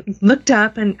he looked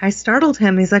up, and I startled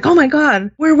him. He's like, "Oh my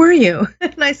God, where were you?"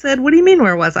 And I said, "What do you mean,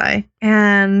 where was I?"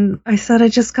 And I said, "I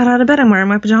just got out of bed. I'm wearing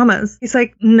my pajamas." He's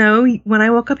like, "No, when I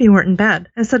woke up, you weren't in bed."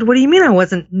 I said, "What do you mean I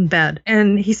wasn't in bed?"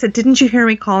 And he said, "Didn't you hear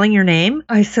me calling your name?"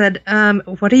 I said,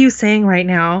 "What are you saying right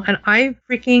now?" And I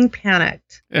freaking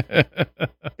panicked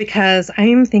because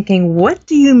I'm thinking, what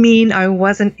do you mean I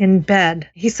wasn't in bed?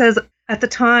 He says, at the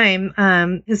time,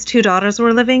 his 2 daughters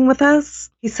were living with us.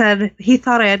 He said he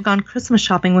thought I had gone Christmas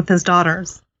shopping with his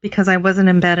daughters because I wasn't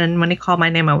in bed, and when he called my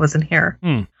name, I wasn't here.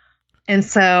 And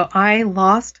so I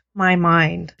lost my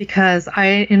mind because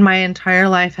I, in my entire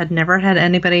life, had never had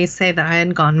anybody say that I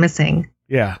had gone missing.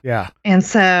 Yeah. And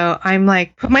so I'm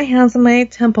like, put my hands on my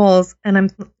temples, and I'm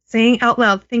saying out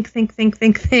loud, think,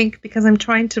 because I'm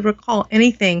trying to recall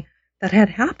anything that had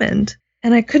happened.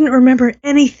 And I couldn't remember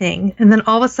anything. And then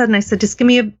all of a sudden I said, "Just give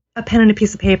me a pen and a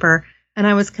piece of paper." And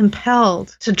I was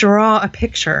compelled to draw a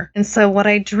picture. And so what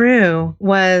I drew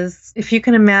was, if you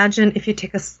can imagine, if you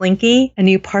take a Slinky and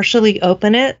you partially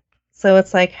open it, so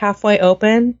it's like halfway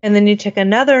open, and then you take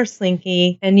another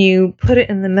Slinky and you put it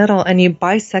in the middle and you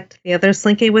bisect the other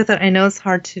Slinky with it. I know it's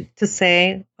hard to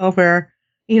say over,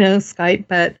 Skype,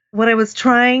 but what I was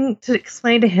trying to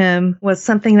explain to him was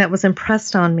something that was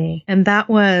impressed on me. And that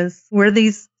was where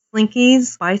these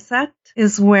Slinkies bisect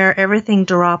is where everything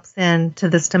drops into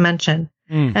this dimension.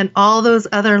 And all those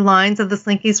other lines of the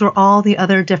Slinkies were all the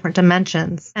other different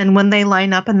dimensions. And when they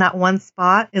line up in that one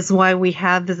spot is why we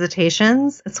have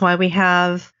visitations. It's why we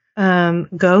have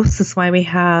ghosts. It's why we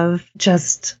have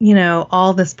just,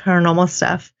 all this paranormal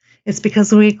stuff. It's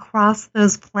because we cross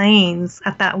those planes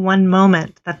at that one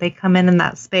moment that they come in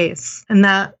that space. And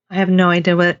that, I have no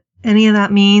idea what any of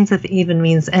that means, if it even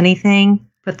means anything.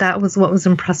 But that was what was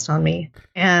impressed on me.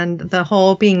 And the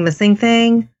whole being missing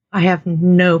thing, I have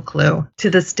no clue to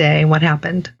this day what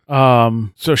happened.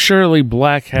 So Shirley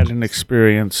Black had an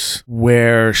experience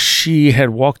where she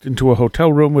had walked into a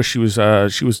hotel room where she was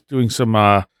doing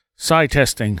some psi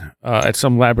testing at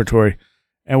some laboratory.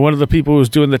 And one of the people who was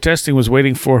doing the testing was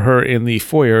waiting for her in the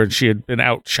foyer, and she had been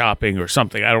out shopping or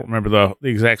something. I don't remember the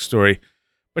exact story.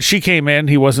 But she came in,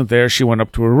 he wasn't there, she went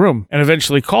up to her room and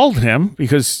eventually called him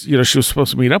because, she was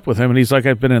supposed to meet up with him, and he's like,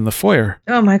 I've been in the foyer.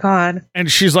 Oh my God. And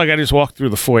she's like, I just walked through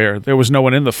the foyer. There was no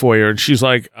one in the foyer. And she's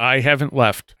like, I haven't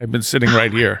left. I've been sitting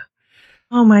right here.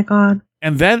 Oh my God.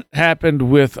 And that happened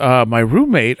with my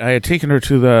roommate. I had taken her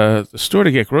to the store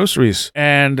to get groceries,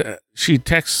 and she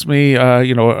texts me, are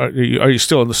you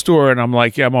still in the store? And I'm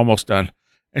like, yeah, I'm almost done.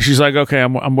 And she's like, okay,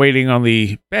 I'm waiting on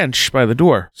the bench by the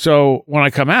door. So when I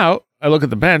come out, I look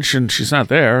at the bench and she's not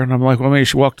there. And I'm like, well, maybe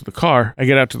she walked to the car. I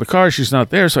get out to the car. She's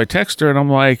not there. So I text her and I'm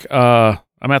like,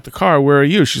 I'm at the car. Where are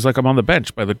you? She's like, I'm on the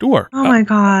bench by the door. Oh my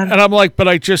God. And I'm like,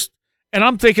 and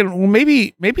I'm thinking, well,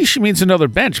 maybe she means another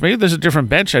bench. Maybe there's a different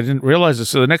bench. I didn't realize it.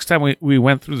 So the next time we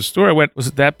went through the store, I went, was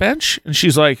it that bench? And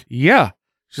she's like, yeah.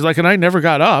 She's like, and I never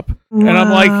got up. Wow. And I'm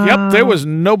like, yep, there was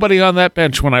nobody on that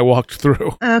bench when I walked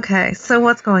through. Okay. So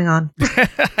what's going on?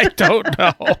 I don't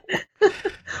know.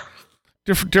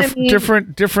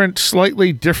 Different,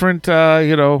 slightly different,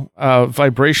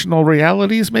 vibrational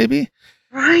realities, maybe.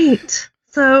 Right.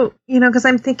 So, because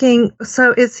I'm thinking,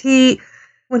 so is he,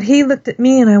 when he looked at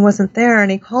me and I wasn't there and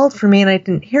he called for me and I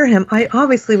didn't hear him, I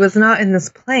obviously was not in this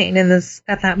plane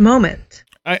at that moment.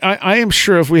 I am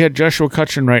sure if we had Joshua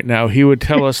Cutchin right now, he would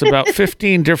tell us about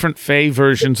 15 different Fae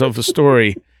versions of the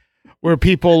story where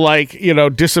people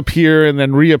disappear and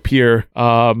then reappear.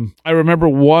 I remember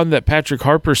one that Patrick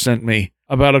Harper sent me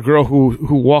about a girl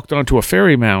who walked onto a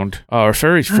ferry mound or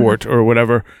ferry fort or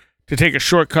whatever to take a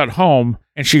shortcut home,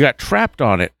 and she got trapped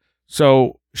on it.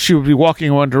 So she would be walking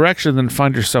in one direction, then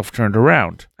find herself turned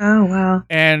around. Oh, wow.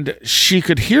 And she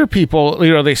could hear people,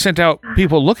 they sent out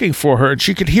people looking for her, and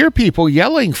she could hear people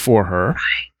yelling for her.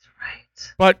 Right.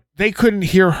 But they couldn't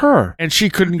hear her, and she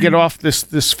couldn't get off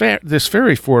this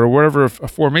ferry fort or whatever a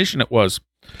formation it was.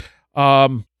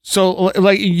 So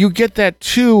you get that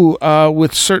too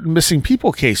with certain missing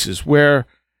people cases where,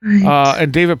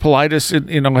 and David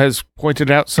Paulides, has pointed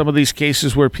out some of these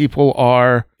cases where people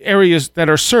are areas that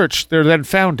are searched, they're then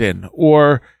found in,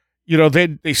 or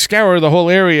they scour the whole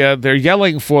area, they're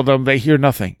yelling for them, they hear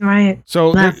nothing. Right.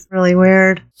 So that's really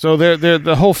weird. So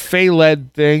the whole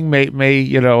Fae-led thing may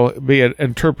be an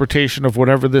interpretation of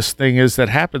whatever this thing is that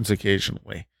happens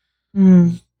occasionally.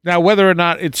 Mm. Now, whether or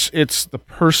not it's the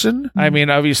person, I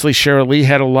mean, obviously Cheryl Lee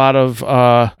had a lot of,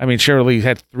 Cheryl Lee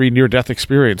had 3 near-death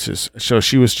experiences, so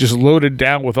she was just loaded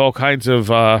down with all kinds of,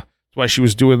 that's why she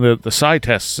was doing the psi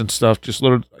tests and stuff, just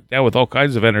loaded down with all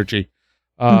kinds of energy.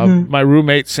 My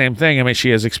roommate, same thing. I mean,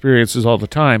 she has experiences all the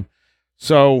time.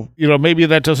 So, maybe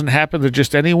that doesn't happen to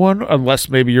just anyone, unless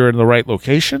maybe you're in the right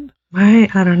location. Right,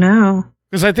 I don't know.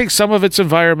 Because I think some of it's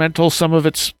environmental, some of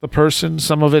it's the person,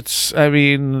 some of it's,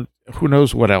 who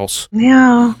knows what else.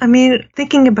 Yeah,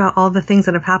 thinking about all the things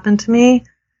that have happened to me,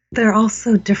 they're all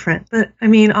so different. But,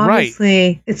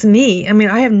 obviously, It's me.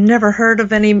 I have never heard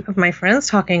of any of my friends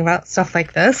talking about stuff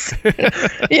like this.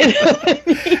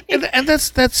 And that's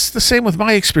the same with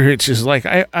my experiences. Like,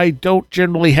 I don't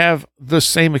generally have the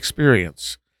same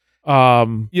experience.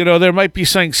 There might be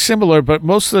something similar, but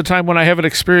most of the time when I have an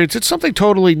experience, it's something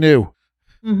totally new.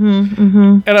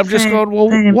 And I'm just going,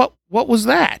 well, what was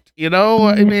that? And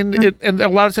a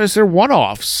lot of times they're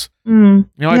one-offs. And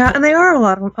they are a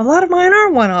lot of mine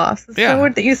are one-offs. It's so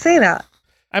weird that you say that.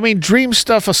 Dream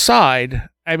stuff aside,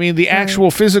 the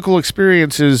actual physical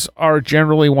experiences are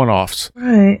generally one-offs.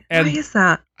 Right. And why is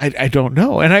that? I don't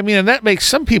know. And and that makes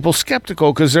some people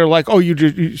skeptical because they're like, oh,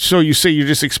 so you say you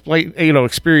just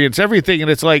experience everything. And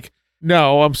it's like,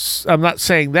 no, I'm not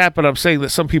saying that, but I'm saying that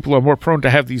some people are more prone to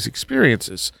have these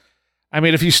experiences.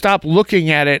 If you stop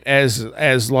looking at it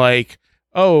as like,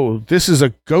 oh, this is a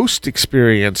ghost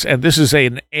experience and this is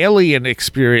an alien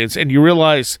experience, and you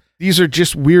realize these are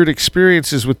just weird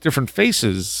experiences with different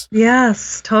faces.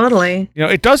 Yes, totally.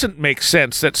 It doesn't make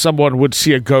sense that someone would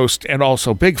see a ghost and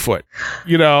also Bigfoot.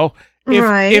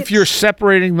 If you're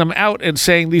separating them out and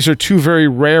saying these are 2 very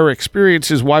rare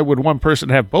experiences, why would one person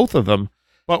have both of them?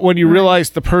 But when you realize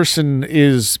the person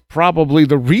is probably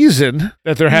the reason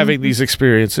that they're having these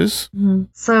experiences.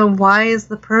 So why is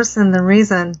the person the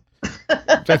reason?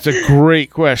 That's a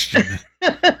great question.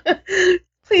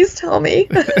 Please tell me.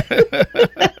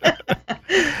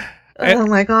 Oh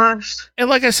my gosh. And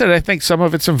like I said, I think some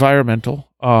of it's environmental.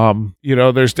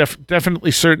 There's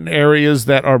definitely certain areas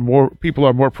that people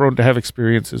are more prone to have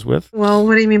experiences with. Well,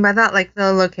 what do you mean by that? Like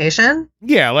the location?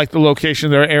 Yeah, like the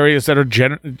location. There are areas that are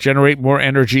generate more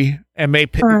energy and may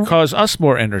cause us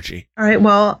more energy. All right.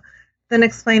 Well, then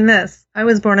explain this. I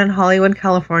was born in Hollywood,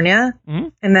 California,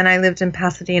 and then I lived in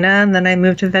Pasadena, and then I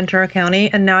moved to Ventura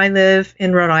County, and now I live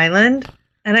in Rhode Island,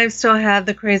 and I've still had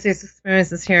the craziest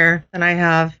experiences here than I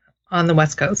have on the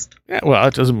West Coast. Yeah, well,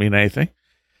 it doesn't mean anything.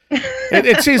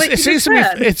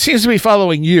 It seems to be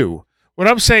following you. What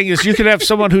I'm saying is, you can have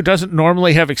someone who doesn't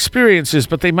normally have experiences,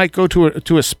 but they might go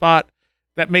to a spot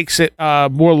that makes it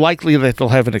more likely that they'll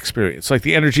have an experience. Like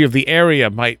the energy of the area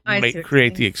might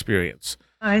create the experience.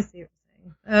 I see what you're saying.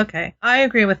 Okay, I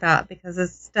agree with that because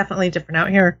it's definitely different out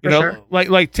here. For sure.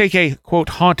 Like take a quote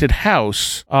haunted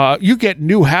house. You get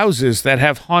new houses that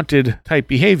have haunted type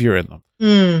behavior in them.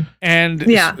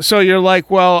 And so you're like,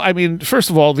 well, I mean,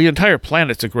 first of all, the entire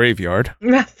planet's a graveyard.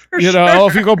 Yeah,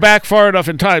 if you go back far enough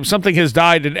in time, something has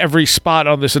died in every spot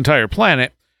on this entire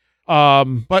planet.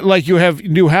 But like you have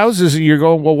new houses and you're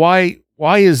going, well, why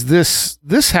is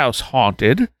this house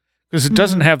haunted? Because it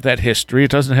doesn't have that history.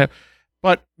 It doesn't have,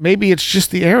 but maybe it's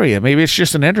just the area. Maybe it's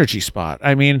just an energy spot.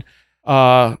 I mean,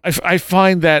 I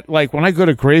find that like when I go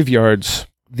to graveyards,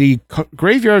 the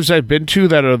graveyards I've been to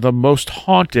that are the most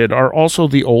haunted are also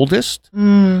the oldest.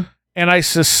 And I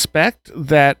suspect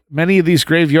that many of these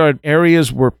graveyard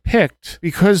areas were picked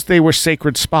because they were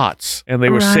sacred spots. And they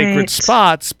were sacred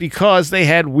spots because they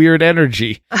had weird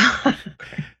energy.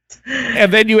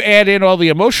 And then you add in all the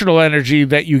emotional energy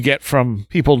that you get from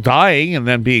people dying and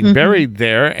then being buried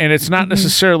there. And it's not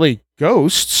necessarily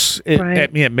ghosts.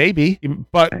 It may be,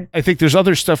 but I think there's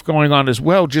other stuff going on as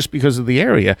well just because of the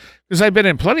area. Because I've been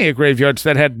in plenty of graveyards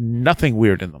that had nothing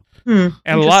weird in them. And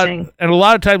a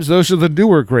lot of times those are the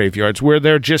newer graveyards where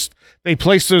they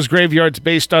place those graveyards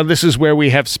based on this is where we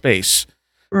have space.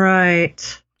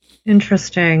 Right.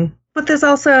 Interesting. But there's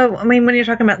also, I mean, when you're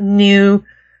talking about new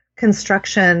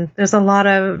construction, there's a lot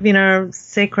of,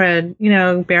 sacred,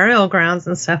 burial grounds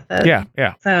and stuff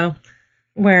So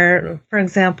where, for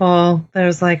example,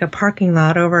 there's like a parking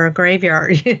lot over a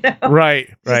graveyard,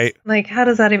 Right. Like, how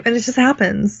does that even, and it just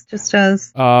happens, just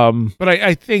does. But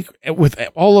I think with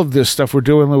all of this stuff, we're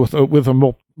dealing with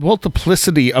a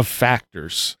multiplicity of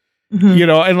factors,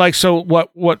 and like, so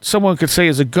what someone could say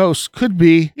is a ghost could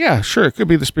be, it could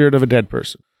be the spirit of a dead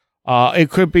person. It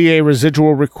could be a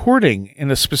residual recording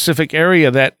in a specific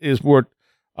area that is more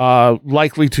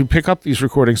likely to pick up these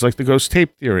recordings, like the ghost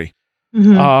tape theory.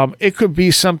 It could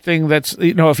be something that's,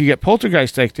 if you get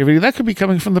poltergeist activity, that could be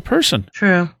coming from the person.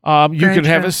 True. You could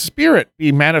have a spirit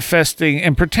be manifesting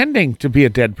and pretending to be a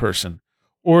dead person.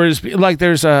 Or is like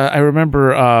there's I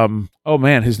remember, oh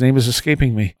man, his name is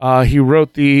escaping me. He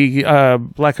wrote the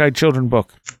Black-Eyed Children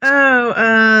book.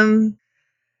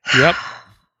 Yep.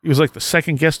 He was like the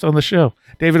second guest on the show.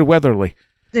 David Weatherly.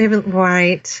 David,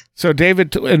 right. So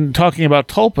David, in talking about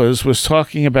tulpas, was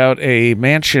talking about a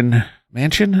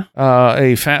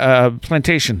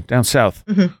plantation down south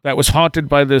that was haunted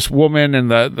by this woman, and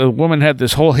the woman had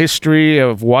this whole history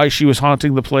of why she was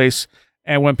haunting the place.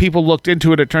 And when people looked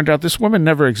into it, it turned out this woman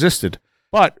never existed.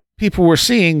 But people were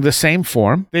seeing the same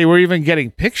form. They were even getting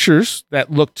pictures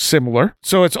that looked similar.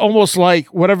 So it's almost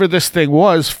like whatever this thing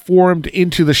was formed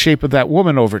into the shape of that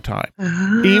woman over time,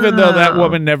 even though that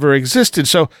woman never existed.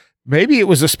 So maybe it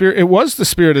was the spirit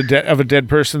of a dead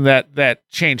person that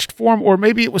changed form, or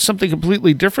maybe it was something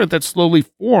completely different that slowly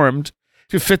formed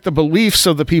to fit the beliefs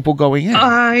of the people going in.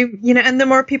 And the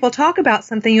more people talk about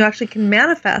something, you actually can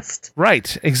manifest.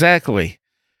 Right, exactly.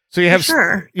 So you have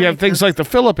things like the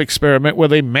Philip experiment where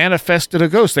they manifested a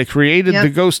ghost. They created the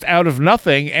ghost out of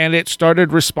nothing, and it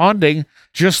started responding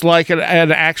just like an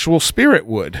actual spirit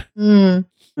would.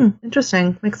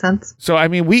 Interesting. Makes sense. So, I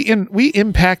mean, we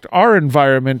impact our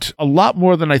environment a lot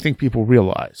more than I think people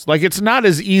realize. Like, it's not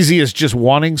as easy as just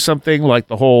wanting something, like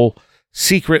the whole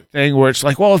secret thing where it's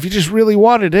like, well, if you just really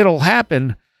want it, it'll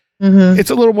happen. It's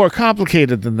a little more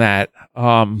complicated than that.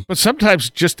 But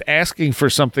sometimes just asking for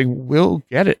something will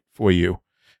get it for you.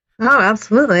 Oh,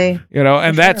 absolutely.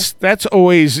 And that's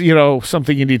always,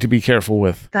 something you need to be careful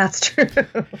with. That's true.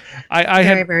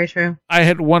 Very true. I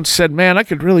had once said, man, I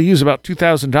could really use about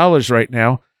 $2,000 right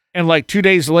now. And like 2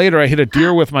 days later, I hit a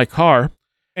deer with my car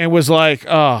and was like,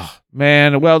 oh,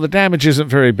 man, well, the damage isn't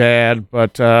very bad,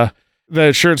 but the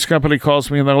insurance company calls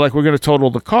me and they're like, we're going to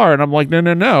total the car. And I'm like,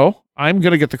 no. I'm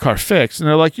going to get the car fixed. And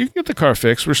they're like, you can get the car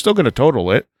fixed. We're still going to total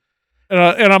it.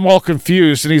 And I'm all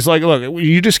confused. And he's like, look,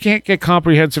 you just can't get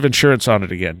comprehensive insurance on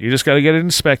it again. You just got to get it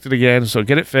inspected again. So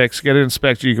get it fixed, get it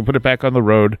inspected. You can put it back on the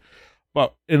road.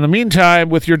 But in the meantime,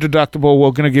 with your deductible,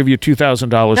 we're going to give you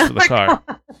 $2,000 for the car.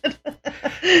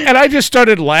 And I just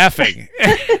started laughing.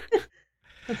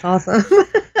 That's awesome.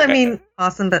 I mean,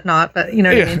 awesome, but not. But you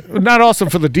know what I mean? Not awesome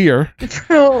for the deer.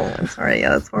 Oh, I'm sorry. Yeah,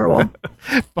 that's horrible.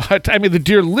 But, I mean, the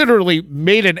deer literally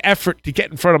made an effort to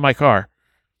get in front of my car.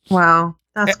 Wow.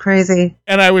 That's crazy.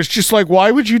 And I was just like,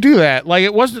 why would you do that? Like,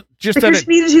 it wasn't just because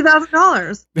that you needed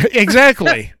 $2,000.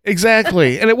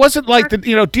 Exactly. And it wasn't like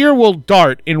deer will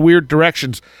dart in weird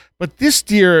directions, but this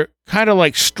deer kind of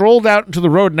like strolled out into the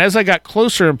road. And as I got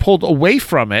closer and pulled away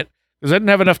from it, because I didn't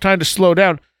have enough time to slow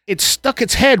down, it stuck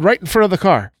its head right in front of the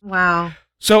car. Wow.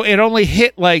 So it only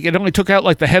took out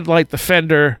like the headlight, the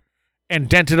fender, and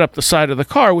dented up the side of the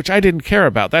car, which I didn't care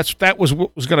about. That was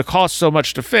what was going to cost so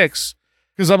much to fix.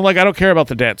 Because I'm like, I don't care about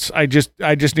the dents. I just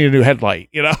need a new headlight,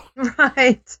 you know?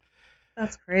 Right.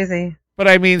 That's crazy. But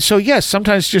I mean, so yes,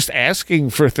 sometimes just asking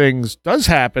for things does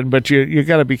happen, but you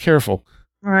got to be careful.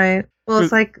 Right. Well,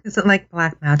 is it like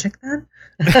black magic then?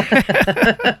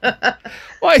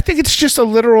 Well, I think it's just a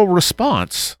literal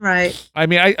response. Right. I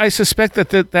mean, I suspect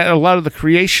that a lot of the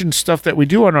creation stuff that we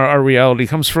do on our reality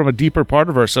comes from a deeper part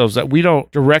of ourselves that we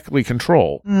don't directly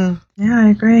control. Yeah, I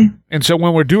agree. And so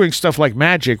when we're doing stuff like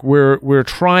magic, we're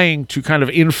trying to kind of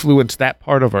influence that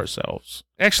part of ourselves.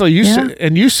 Actually,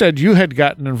 you said you had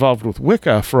gotten involved with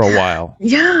Wicca for a while.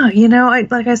 Yeah,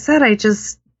 like I said,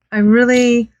 I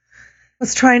really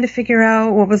was trying to figure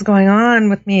out what was going on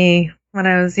with me when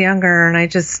I was younger, and I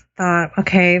just thought,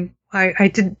 okay,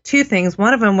 I did two things.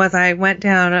 One of them was I went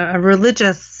down a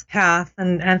religious path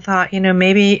and thought,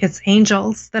 maybe it's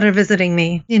angels that are visiting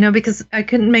me, because I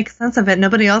couldn't make sense of it.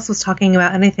 Nobody else was talking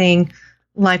about anything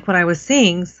like what I was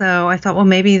seeing. So I thought, well,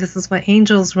 maybe this is what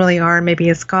angels really are. Maybe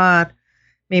it's God.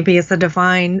 Maybe it's a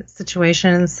divine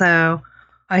situation. And so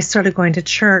I started going to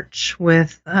church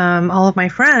with all of my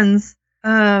friends.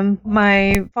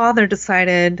 My father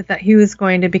decided that he was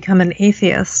going to become an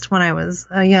atheist when I was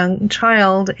a young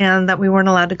child and that we weren't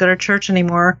allowed to go to church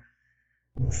anymore.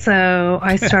 So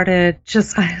I started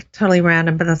totally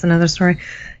random, but that's another story.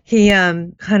 He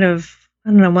kind of,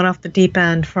 went off the deep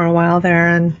end for a while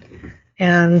there.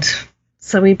 And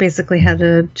so we basically had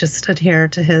to just adhere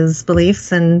to his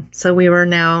beliefs. And so we were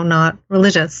now not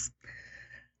religious.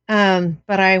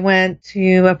 But I went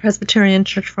to a Presbyterian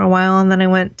church for a while, and then I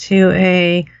went to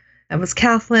I was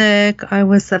Catholic, I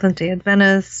was Seventh-day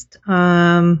Adventist,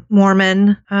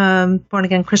 Mormon,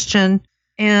 born-again Christian,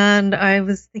 and I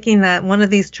was thinking that one of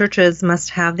these churches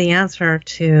must have the answer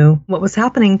to what was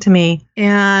happening to me.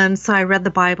 And so I read the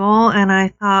Bible, and I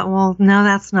thought, well, no,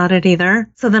 that's not it either.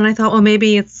 So then I thought, well,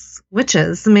 maybe it's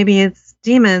witches, maybe it's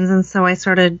demons. And so I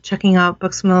started checking out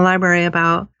books from the library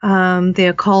about the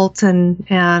occult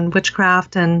and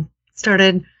witchcraft, and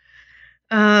started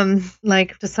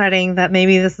deciding that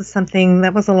maybe this is something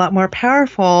that was a lot more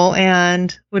powerful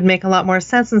and would make a lot more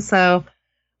sense. And so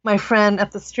my friend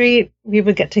up the street, we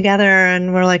would get together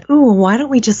and we're like, ooh, why don't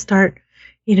we just start,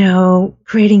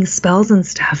 creating spells and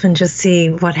stuff and just see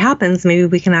what happens? Maybe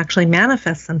we can actually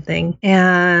manifest something.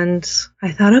 And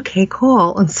I thought, okay,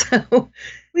 cool. And so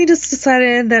we just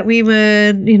decided that we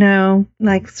would,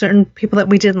 like certain people that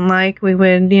we didn't like, we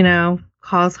would,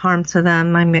 cause harm to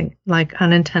them. I mean, like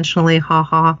unintentionally,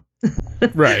 ha.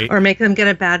 Right. Or make them get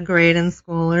a bad grade in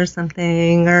school or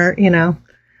something, or,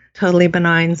 totally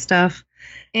benign stuff.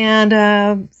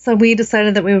 And so we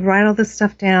decided that we would write all this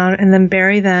stuff down and then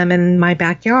bury them in my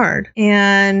backyard.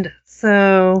 And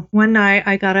so one night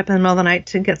I got up in the middle of the night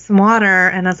to get some water.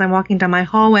 And as I'm walking down my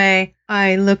hallway,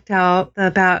 I looked out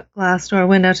the back glass door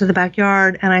window to the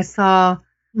backyard, and I saw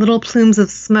little plumes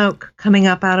of smoke coming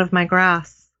up out of my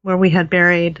grass where we had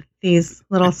buried these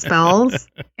little spells.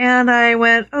 And I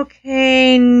went,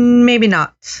 okay, maybe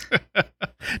not.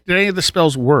 Did any of the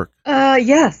spells work?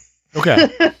 Yes. Okay.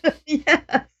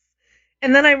 Yes.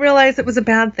 And then I realized it was a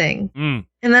bad thing.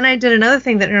 And then I did another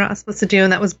thing that you're not supposed to do,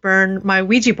 and that was burn my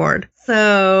Ouija board.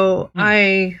 So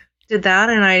I did that,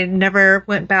 and I never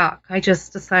went back. I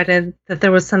just decided that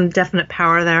there was some definite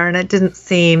power there, and it didn't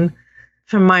seem,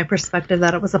 from my perspective,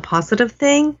 that it was a positive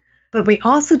thing. But we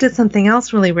also did something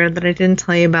else really weird that I didn't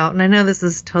tell you about. And I know this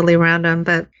is totally random,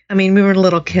 but I mean, we were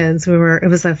little kids. It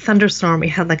was a thunderstorm. We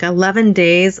had like 11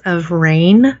 days of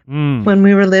rain when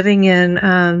we were living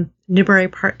in Newbury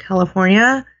Park,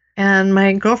 California. And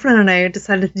my girlfriend and I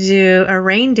decided to do a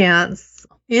rain dance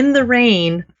in the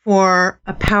rain for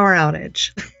a power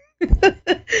outage.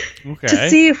 Okay. To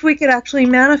see if we could actually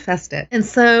manifest it. And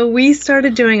so we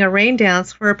started doing a rain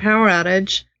dance for a power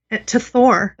outage. to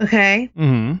Thor, okay?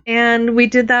 Mm-hmm. And we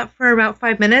did that for about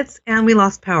 5 minutes, and we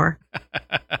lost power.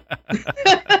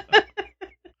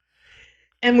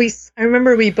 And I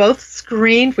remember we both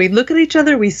screamed. We looked at each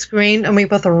other, we screamed, and we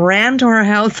both ran to our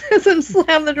houses and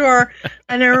slammed the door.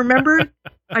 And I remember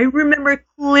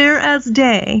clear as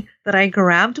day that I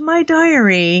grabbed my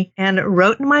diary and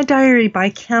wrote in my diary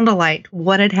by candlelight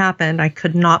what had happened. I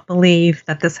could not believe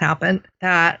that this happened.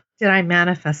 Did I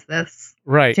manifest this?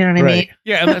 Right. Do you know what I mean?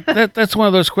 Yeah, and that's one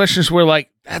of those questions where, like,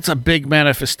 that's a big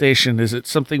manifestation. Is it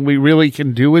something we really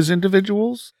can do as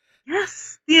individuals? Yes.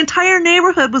 The entire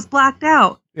neighborhood was blacked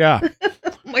out. Yeah.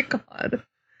 Oh my God.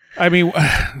 I mean,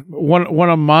 one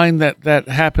of mine that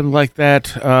happened like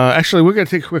that. Actually, we're going to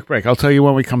take a quick break. I'll tell you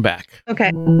when we come back. Okay.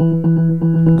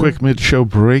 Quick mid-show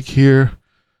break here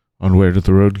on Where Did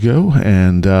the Road Go?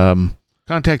 And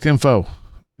contact info.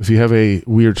 If you have a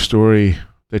weird story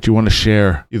that you want to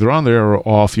share, either on there or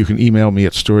off, you can email me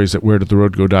at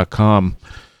stories@wheredidtheroadgo.com.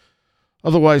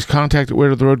 Otherwise,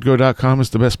 contact@wheredidtheroadgo.com is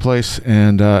the best place.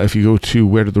 And if you go to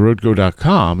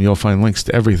wheredidtheroadgo.com, you'll find links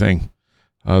to everything.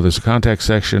 There's a contact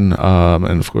section,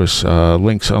 and of course,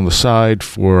 links on the side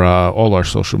for all our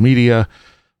social media,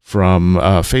 from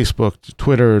Facebook to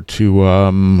Twitter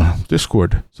to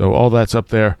Discord. So all that's up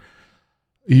there.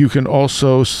 You can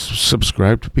also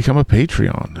subscribe to become a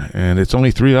Patreon, and it's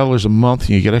only $3 a month, and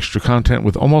you get extra content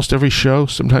with almost every show,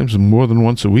 sometimes more than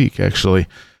once a week, actually.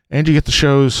 And you get the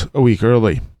shows a week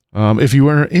early. If you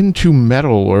are into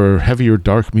metal or heavier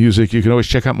dark music, you can always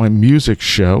check out my music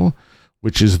show,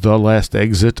 which is The Last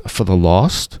Exit for the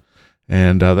Lost.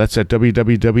 And that's at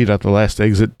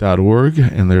www.thelastexit.org.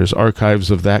 And there's archives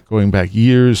of that going back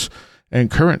years and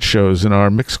current shows in our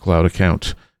Mixcloud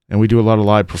account. And we do a lot of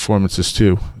live performances,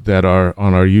 too, that are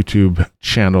on our YouTube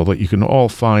channel that you can all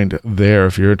find there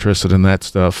if you're interested in that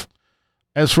stuff.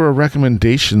 As for a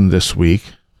recommendation this week,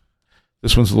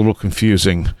 this one's a little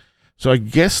confusing. So I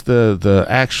guess the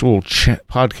actual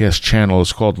podcast channel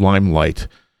is called Limelight,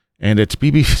 and it's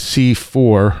BBC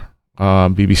 4,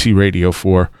 BBC Radio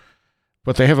 4,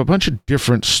 but they have a bunch of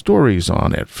different stories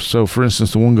on it. So, for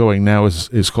instance, the one going now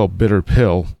is called Bitter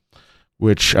Pill,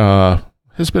 which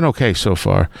has been okay so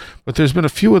far, but there's been a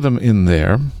few of them in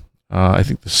there. I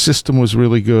think The System was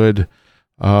really good.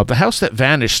 The House That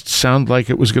Vanished sounded like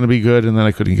it was going to be good, and then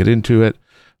I couldn't get into it.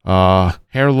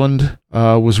 Hairland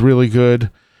was really good,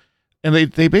 and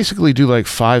they basically do like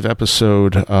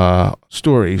 5-episode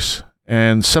stories,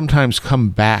 and sometimes come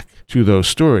back to those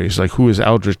stories. Like Who is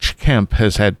Aldrich Kemp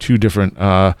has had 2 different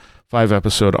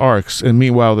 5-episode arcs, and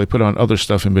meanwhile they put on other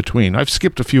stuff in between. I've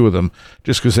skipped a few of them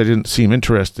just because they didn't seem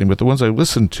interesting, but the ones I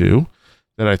listened to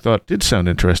that I thought did sound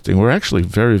interesting were actually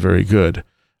very, very good.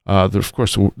 Of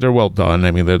course, they're well done.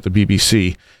 I mean, they're the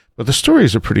BBC, but the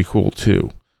stories are pretty cool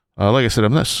too. Like I said,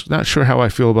 I'm not sure how I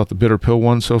feel about the Bitter Pill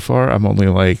one so far. I'm only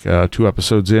like 2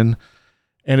 episodes in,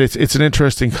 and it's an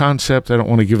interesting concept. I don't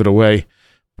want to give it away,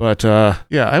 but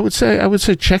yeah, I would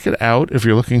say check it out if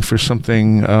you're looking for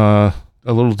something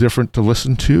a little different to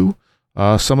listen to.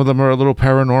 Some of them are a little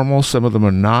paranormal, some of them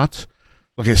are not.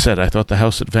 Like I said, I thought The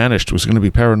House That Vanished was going to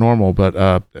be paranormal, but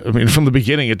I mean, from the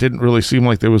beginning, it didn't really seem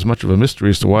like there was much of a mystery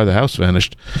as to why the house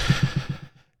vanished,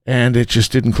 and it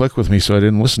just didn't click with me, so I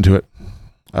didn't listen to it.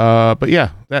 But yeah,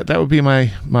 that would be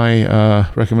my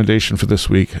recommendation for this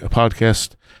week. A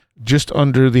podcast just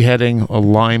under the heading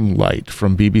Limelight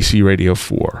from BBC Radio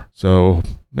 4. So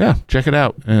yeah, check it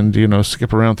out and,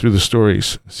 skip around through the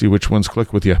stories, see which ones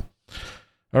click with you.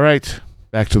 All right,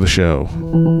 back to the show.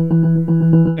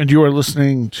 And you are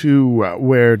listening to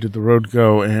Where Did the Road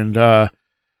Go? And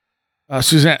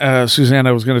Suzanne,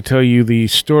 I was going to tell you the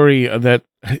story that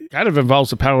kind of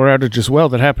involves a power outage as well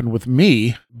that happened with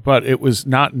me, but it was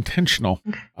not intentional.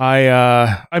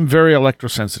 I'm very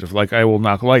electrosensitive. Like, I will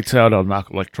knock lights out, I'll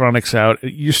knock electronics out.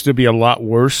 It used to be a lot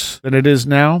worse than it is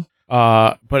now.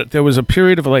 But there was a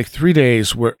period of like 3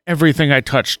 days where everything I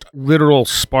touched, literal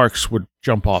sparks would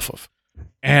jump off of.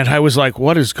 And I was like,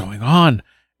 what is going on?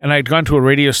 And I'd gone to a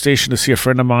radio station to see a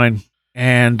friend of mine,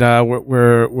 and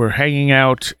we're hanging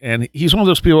out, and he's one of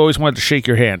those people who always wanted to shake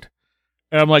your hand.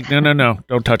 And I'm like, no,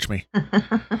 don't touch me.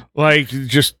 Like,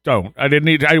 just don't.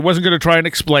 I wasn't going to try and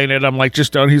explain it. I'm like,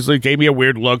 just don't. He's like, gave me a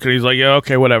weird look, and he's like, yeah,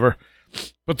 okay, whatever.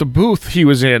 But the booth he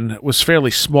was in was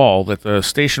fairly small that the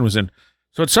station was in.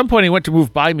 So at some point he went to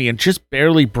move by me and just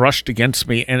barely brushed against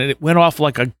me, and it went off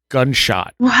like a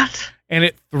gunshot. What? And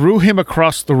it threw him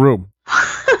across the room.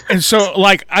 And so,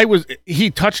 like, he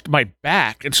touched my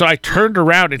back, and so I turned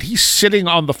around, and he's sitting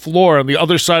on the floor on the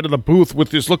other side of the booth with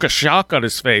this look of shock on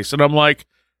his face, and I'm like,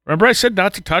 remember I said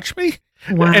not to touch me?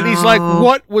 Wow. And he's like,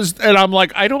 what was, and I'm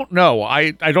like, I don't know,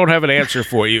 I don't have an answer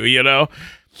for you,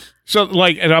 So,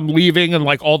 like, and I'm leaving, and,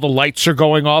 like, all the lights are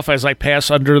going off as I pass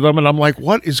under them, and I'm like,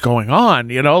 what is going on?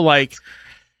 You know, like,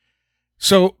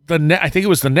 so I think it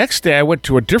was the next day, I went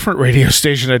to a different radio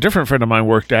station a different friend of mine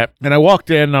worked at, and I walked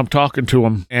in, and I'm talking to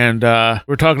him, and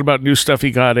we're talking about new stuff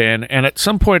he got in, and at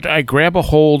some point, I grab a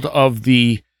hold of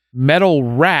the metal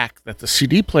rack that the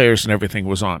CD players and everything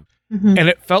was on. Mm-hmm. And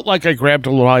it felt like I grabbed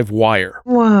a live wire.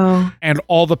 Whoa. And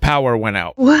all the power went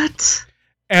out. What?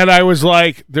 And I was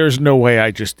like, there's no way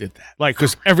I just did that. Like,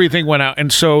 because everything went out.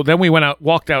 And so then we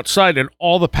walked outside, and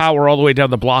all the power all the way down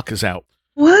the block is out.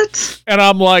 What? And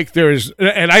I'm like,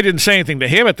 and I didn't say anything to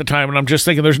him at the time, and I'm just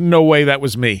thinking, there's no way that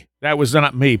was me. That was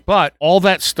not me. But all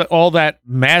that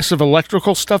massive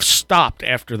electrical stuff stopped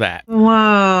after that.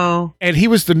 Whoa. And he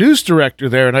was the news director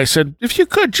there, and I said, if you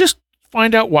could, just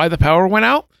find out why the power went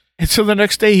out. And so the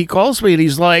next day he calls me, and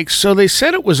he's like, so they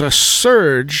said it was a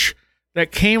surge that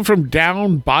came from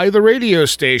down by the radio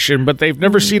station, but they've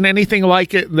never seen anything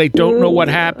like it, and they don't know what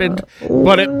happened,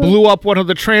 but it blew up one of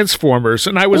the transformers.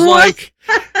 And I was like,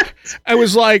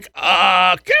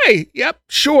 okay, yep,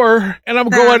 sure. And I'm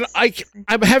going,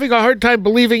 I'm having a hard time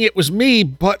believing it was me,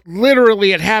 but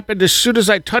literally it happened as soon as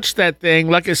I touched that thing.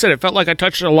 Like I said, it felt like I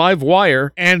touched a live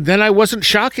wire, and then I wasn't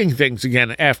shocking things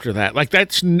again after that. Like,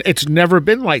 it's never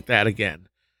been like that again.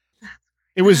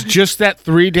 It was just that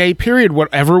 3-day period,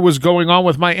 whatever was going on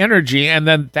with my energy, and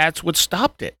then that's what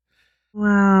stopped it.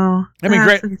 Wow. I mean,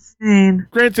 insane.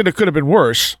 Granted, it could have been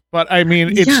worse, but I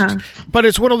mean,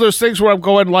 it's one of those things where I'm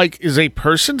going, like, is a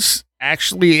person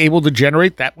actually able to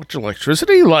generate that much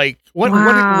electricity? Like,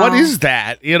 what is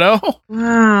that, you know?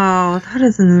 Wow, that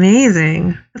is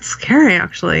amazing. That's scary,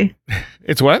 actually.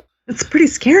 It's what? It's pretty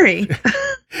scary.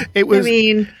 It was. I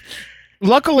mean...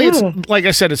 Luckily, it's like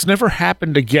I said, it's never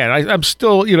happened again. I'm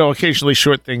still, occasionally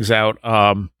short things out.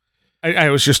 I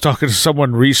was just talking to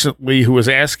someone recently who was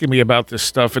asking me about this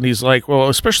stuff, and he's like, well,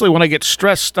 especially when I get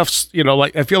stressed, stuff's,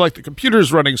 like I feel like the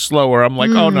computer's running slower. I'm like,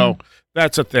 oh, no,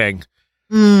 that's a thing.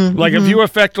 Like if you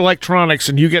affect electronics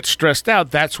and you get stressed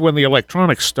out, that's when the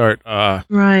electronics start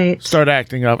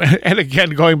acting up. And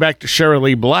again, going back to Sheryl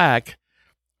Lee Black,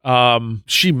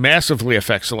 she massively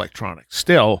affects electronics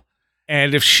still.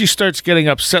 And if she starts getting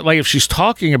upset, like if she's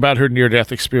talking about her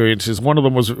near-death experiences, one of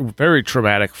them was very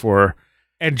traumatic for her,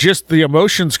 and just the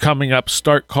emotions coming up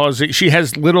start causing, she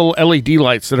has little LED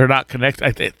lights that are not connected.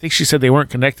 I think she said they weren't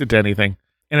connected to anything.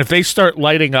 And if they start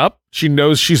lighting up, she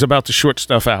knows she's about to short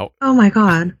stuff out. Oh my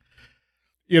God.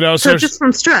 So just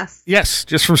from stress? Yes,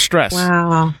 just from stress.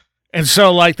 Wow. And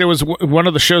so, like, there was one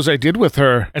of the shows I did with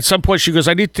her. At some point, she goes,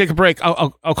 I need to take a break.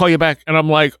 I'll call you back. And I'm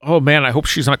like, oh, man, I hope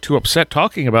she's not too upset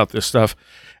talking about this stuff.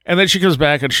 And then she comes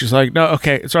back, and she's like, no,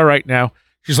 okay, it's all right now.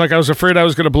 She's like, I was afraid I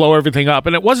was going to blow everything up.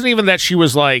 And it wasn't even that she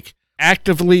was, like,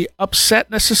 actively upset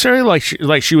necessarily.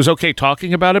 Like she was okay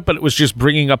talking about it, but it was just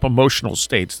bringing up emotional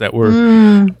states that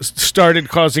were started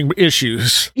causing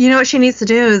issues. You know what she needs to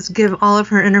do is give all of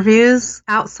her interviews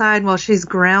outside while she's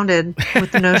grounded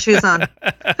with the no shoes on.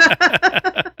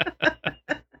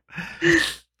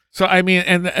 So, I mean,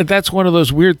 and that's one of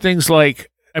those weird things,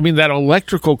 like, I mean, that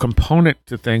electrical component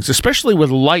to things, especially with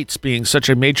lights being such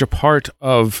a major part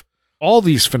of all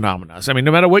these phenomena. I mean,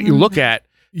 no matter what you look at,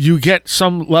 you get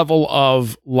some level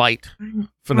of light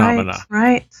phenomena.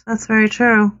 Right. That's very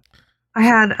true. I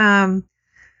had,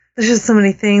 there's just so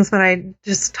many things, but I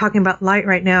just talking about light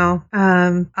right now.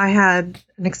 I had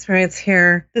an experience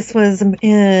here. This was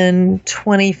in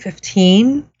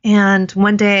 2015. And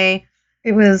one day,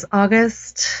 it was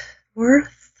August 4th,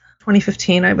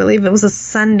 2015, I believe. It was a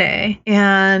Sunday,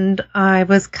 and I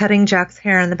was cutting Jack's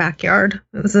hair in the backyard.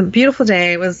 It was a beautiful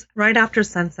day. It was right after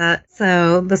sunset,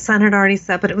 so the sun had already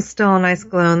set, but it was still a nice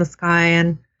glow in the sky.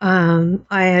 And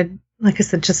I had, like I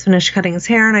said, just finished cutting his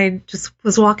hair, and I just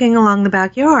was walking along the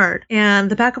backyard. And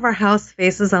the back of our house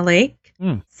faces a lake,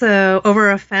 so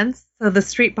over a fence. So the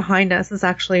street behind us is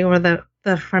actually where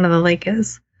the front of the lake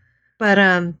is. But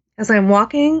as I'm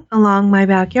walking along my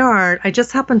backyard, I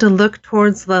just happened to look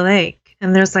towards the lake,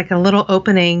 and there's like a little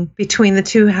opening between the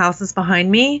two houses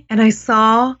behind me, and I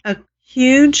saw a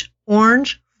huge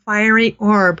orange fiery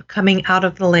orb coming out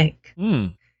of the lake.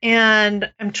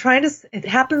 And I'm trying to, it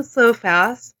happens so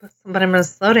fast, but I'm going to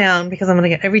slow down because I'm going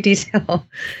to get every detail.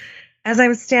 As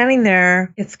I'm standing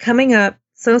there, it's coming up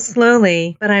so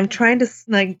slowly, but I'm trying to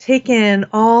like take in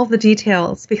all the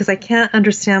details because I can't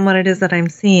understand what it is that I'm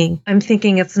seeing. I'm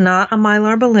thinking it's not a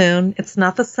Mylar balloon. It's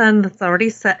not the sun that's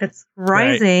already set. It's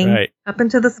rising up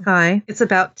into the sky. It's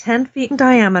about 10 feet in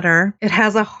diameter. It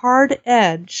has a hard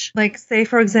edge. Like, say,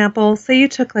 for example, say you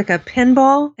took like a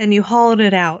pinball and you hollowed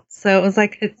it out. So it was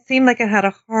like, it seemed like it had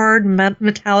a hard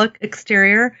metallic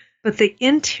exterior, but the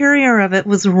interior of it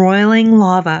was roiling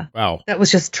lava. Wow. That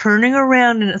was just turning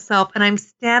around in itself. And I'm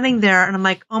standing there and I'm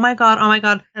like, oh my God, oh my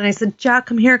God. And I said, Jack,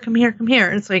 come here, come here, come here.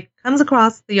 And so he comes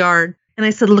across the yard. And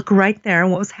I said, look right there.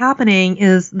 And what was happening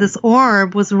is this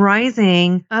orb was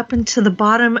rising up into the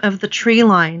bottom of the tree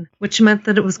line, which meant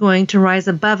that it was going to rise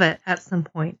above it at some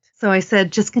point. So I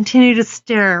said, just continue to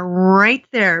stare right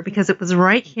there because it was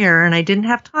right here. And I didn't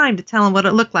have time to tell him what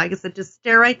it looked like. I said, just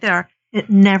stare right there. It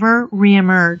never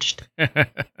reemerged.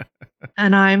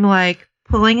 And I'm like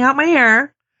pulling out my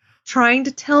hair, trying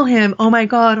to tell him, oh my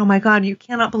God, you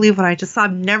cannot believe what I just saw.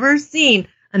 I've never seen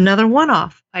another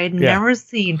one-off. I had never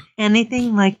seen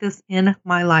anything like this in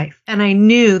my life. And I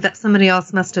knew that somebody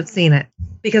else must have seen it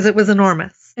because it was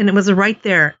enormous. And it was right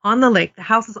there on the lake. The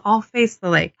houses all face the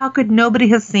lake. How could nobody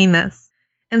have seen this?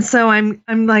 And so I'm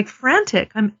like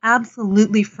frantic. I'm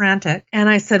absolutely frantic. And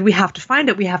I said, we have to find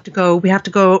it. We have to go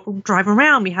drive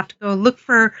around. We have to go look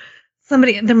for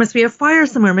somebody. There must be a fire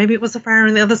somewhere. Maybe it was a fire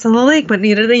on the other side of the lake, but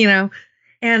needed,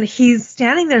 And he's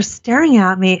standing there staring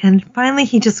at me, and finally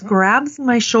he just grabs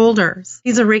my shoulders.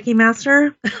 He's a Reiki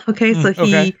master. Okay, so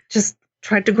he just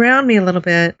tried to ground me a little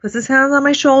bit, puts his hands on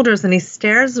my shoulders, and he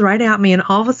stares right at me, and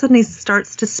all of a sudden he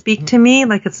starts to speak to me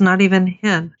like it's not even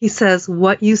him. He says,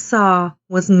 what you saw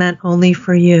was meant only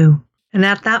for you. And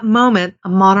at that moment, a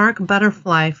monarch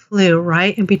butterfly flew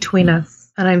right in between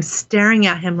us, and I'm staring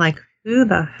at him like, who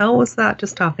the hell was that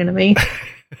just talking to me?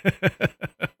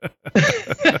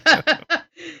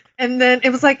 And then it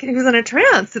was like he was in a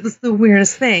trance. It was the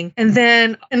weirdest thing. And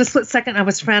then in a split second, I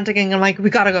was frantic and I'm like,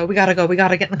 we gotta go. We gotta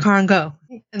get in the car and go.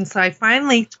 And so I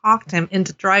finally talked him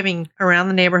into driving around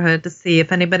the neighborhood to see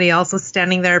if anybody else was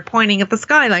standing there pointing at the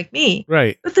sky like me.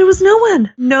 Right. But there was no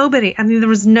one. Nobody. I mean, there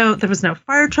was no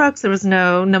fire trucks.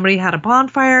 Nobody had a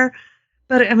bonfire.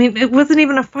 But I mean, it wasn't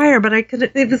even a fire, but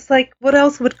it was like, what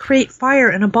else would create fire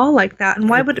in a ball like that? And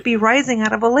why would it be rising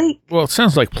out of a lake? Well, it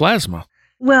sounds like plasma.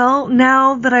 Well,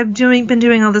 now that I've been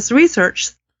doing all this research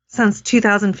since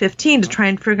 2015 to try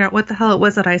and figure out what the hell it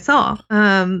was that I saw,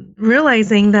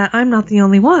 realizing that I'm not the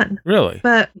only one. Really?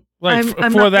 But like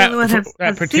I'm for not the only one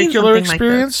that particular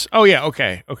experience? Like oh, yeah.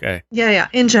 Okay. Yeah.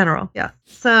 In general. Yeah.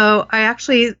 So I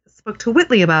actually spoke to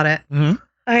Whitley about it.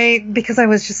 Mm-hmm. Because I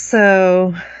was just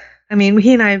so,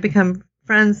 he and I have become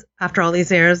friends after all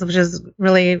these years, which is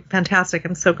really fantastic.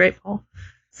 I'm so grateful.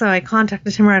 So I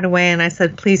contacted him right away and I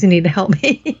said, please, you need to help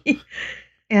me.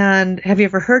 And have you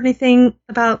ever heard anything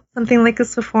about something like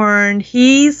this before? And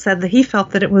he said that he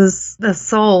felt that it was the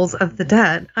souls of the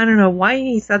dead. I don't know why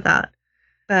he said that.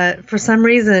 But for some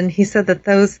reason, he said that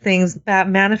those things that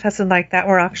manifested like that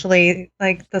were actually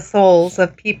like the souls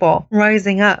of people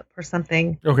rising up or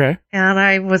something. Okay. And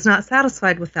I was not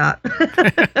satisfied with that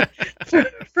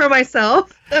for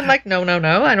myself. I'm like, no,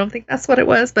 I don't think that's what it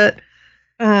was. But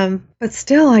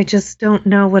still, I just don't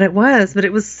know what it was. But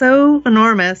it was so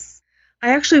enormous.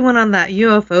 I actually went on that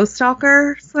UFO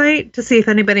stalker site to see if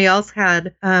anybody else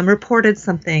had reported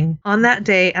something on that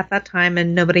day at that time,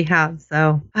 and nobody had.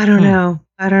 So I don't know.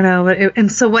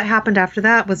 And so what happened after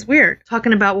that was weird.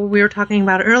 Talking about what we were talking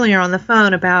about earlier on the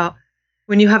phone about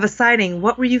when you have a sighting,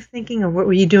 what were you thinking or what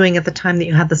were you doing at the time that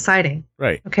you had the sighting?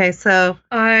 Right. Okay, so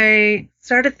I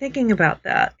started thinking about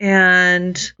that.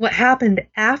 And what happened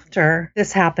after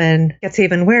this happened gets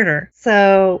even weirder.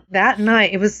 So that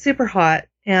night, it was super hot.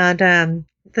 And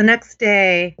the next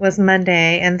day was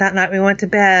Monday. And that night we went to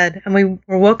bed and we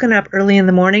were woken up early in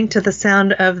the morning to the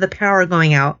sound of the power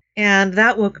going out. And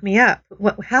that woke me up.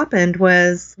 What happened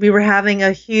was we were having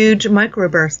a huge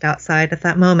microburst outside at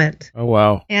that moment. Oh,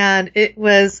 wow. And it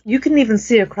was, you couldn't even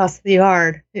see across the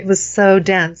yard. It was so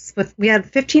dense. We had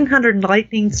 1,500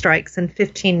 lightning strikes in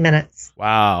 15 minutes.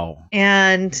 Wow.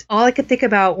 And all I could think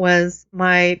about was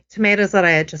my tomatoes that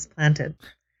I had just planted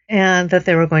and that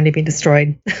they were going to be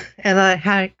destroyed. And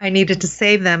I needed to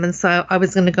save them. And so I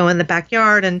was going to go in the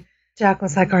backyard, and Jack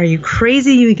was like, are you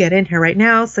crazy? You get in here right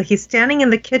now. So he's standing in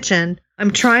the kitchen.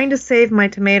 I'm trying to save my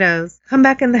tomatoes, come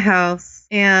back in the house,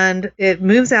 and it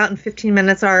moves out in 15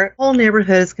 minutes. Our whole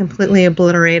neighborhood is completely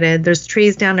obliterated. There's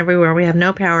trees down everywhere. We have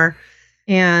no power.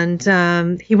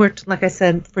 And he worked, like I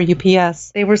said, for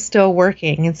UPS. They were still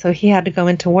working, and so he had to go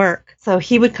into work. So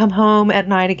he would come home at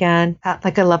night again at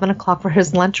like 11 o'clock for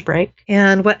his lunch break.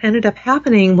 And what ended up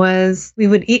happening was we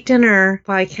would eat dinner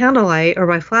by candlelight or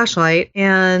by flashlight,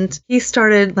 and he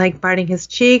started like biting his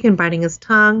cheek and biting his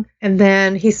tongue. And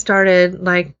then he started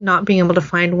like not being able to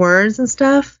find words and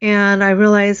stuff. And I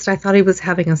realized I thought he was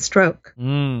having a stroke.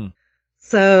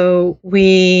 So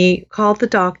we called the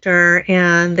doctor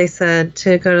and they said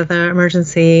to go to the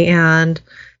emergency and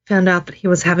found out that he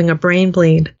was having a brain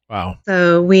bleed. Wow.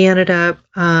 So we ended up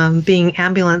being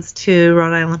ambulanced to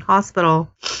Rhode Island Hospital,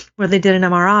 where they did an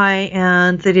MRI,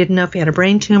 and they didn't know if he had a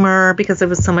brain tumor because there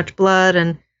was so much blood,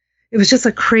 and it was just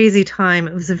a crazy time.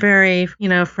 It was a very,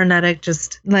 frenetic,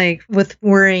 just like with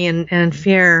worry and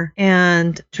fear.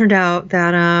 And turned out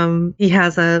that he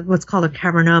has what's called a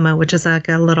cavernoma, which is like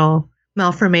a little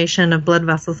malformation of blood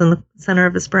vessels in the center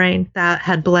of his brain that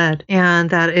had bled, and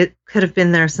that it could have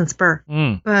been there since birth.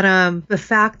 But the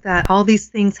fact that all these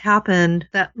things happened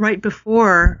that right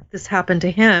before this happened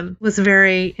to him was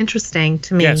very interesting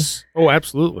to me. Yes. Oh,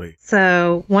 absolutely.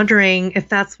 So wondering if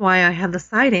that's why I had the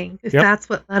sighting, if that's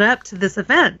what led up to this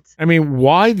event. I mean,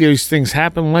 why these things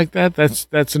happen like that,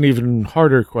 that's an even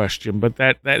harder question, but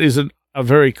that isn't a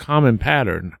very common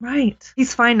pattern. Right.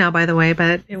 He's fine now, by the way,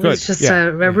 but it was just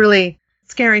a really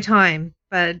scary time.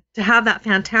 But to have that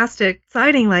fantastic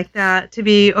sighting like that, to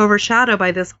be overshadowed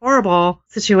by this horrible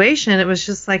situation, it was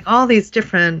just like all these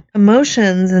different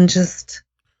emotions and just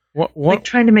like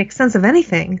trying to make sense of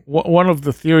anything. One of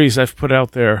the theories I've put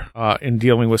out there in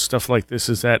dealing with stuff like this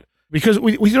is that because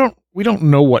we don't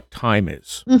know what time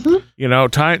is.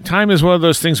 Mm-hmm. Time is one of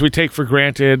those things we take for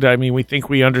granted. I mean, we think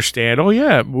we understand. Oh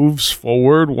yeah, it moves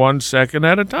forward 1 second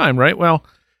at a time, right? Well,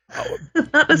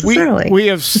 not necessarily. We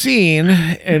have seen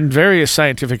in various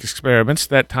scientific experiments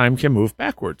that time can move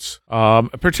backwards.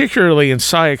 Particularly in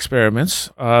psi experiments,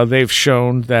 they've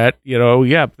shown that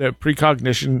that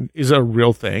precognition is a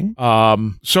real thing.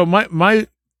 So my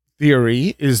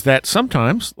theory is that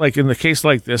sometimes, like in the case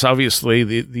like this, obviously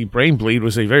the brain bleed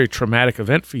was a very traumatic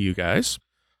event for you guys.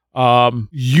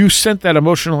 You sent that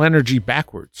emotional energy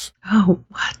backwards. Oh,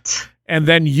 what? And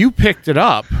then you picked it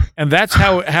up, and that's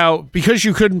how because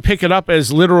you couldn't pick it up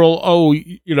as literal,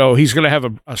 he's going to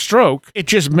have a stroke, it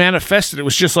just manifested. It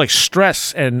was just like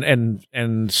stress and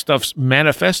stuff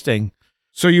manifesting.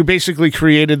 So you basically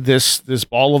created this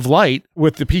ball of light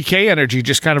with the PK energy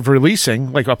just kind of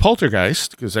releasing like a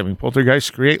poltergeist, because I mean poltergeists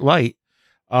create light,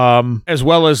 as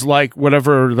well as like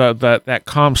whatever that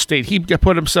calm state he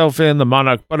put himself in, the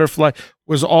monarch butterfly,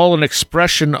 was all an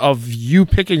expression of you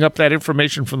picking up that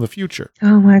information from the future.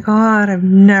 Oh my God, I've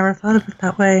never thought of it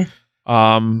that way.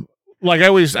 Like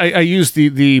I use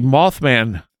the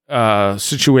Mothman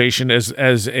situation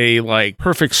as a like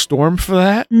perfect storm for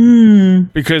that,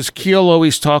 because Keel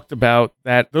always talked about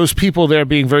that those people there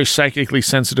being very psychically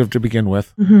sensitive to begin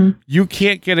with. Mm-hmm. You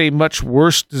can't get a much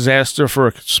worse disaster for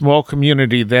a small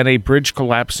community than a bridge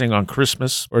collapsing on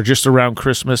Christmas or just around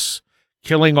Christmas,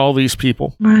 killing all these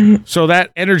people. Right. So that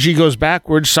energy goes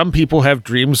backwards. Some people have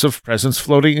dreams of presence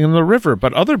floating in the river,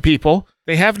 but other people,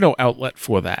 they have no outlet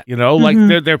for that.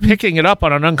 Like they're picking it up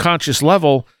on an unconscious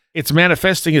level. It's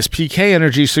manifesting as PK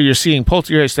energy, so you're seeing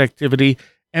poltergeist activity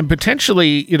and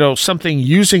potentially, something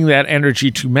using that energy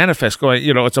to manifest, going,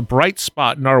 it's a bright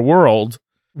spot in our world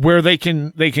where they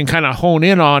can kind of hone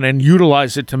in on and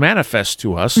utilize it to manifest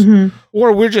to us,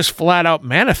 or we're just flat out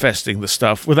manifesting the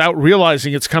stuff without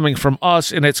realizing it's coming from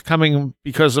us, and it's coming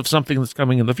because of something that's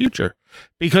coming in the future.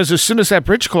 Because as soon as that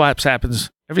bridge collapse happens,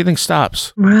 everything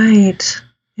stops. Right.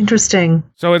 Interesting.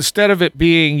 So instead of it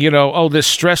being, this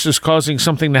stress is causing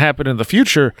something to happen in the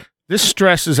future, this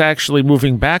stress is actually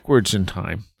moving backwards in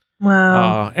time.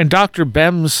 Wow. And Dr.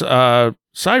 Bem's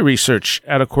psi research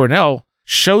out of Cornell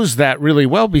shows that really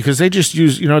well, because they just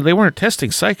use, they weren't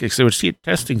testing psychics, they were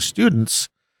testing students.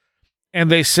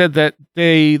 And they said that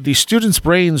the students'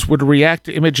 brains would react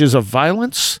to images of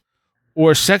violence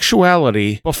or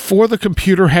sexuality before the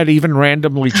computer had even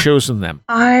randomly chosen them.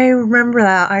 I remember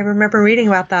that. I remember reading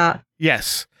about that.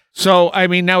 Yes. So, I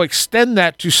mean, now extend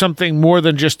that to something more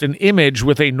than just an image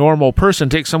with a normal person.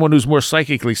 Take someone who's more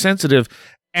psychically sensitive,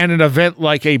 and an event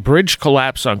like a bridge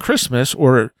collapse on Christmas,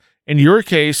 or in your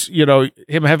case,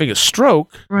 him having a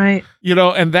stroke. Right.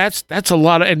 And that's a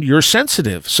lot and you're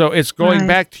sensitive. So it's going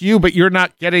back to you, but you're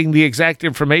not getting the exact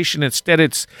information. Instead,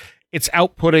 it's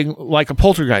outputting like a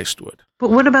poltergeist would. But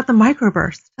what about the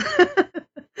microburst?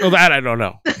 Well, that I don't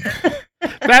know.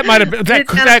 That might have been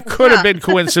that could have been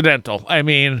coincidental. I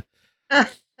mean,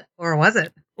 or was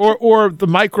it? Or the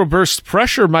microburst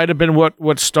pressure might have been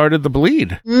what started the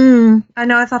bleed. I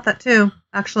know. I thought that too,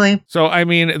 actually. So I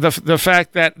mean, the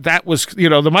fact that was the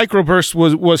microburst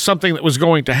was something that was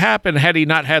going to happen. Had he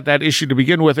not had that issue to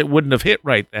begin with, it wouldn't have hit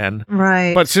right then.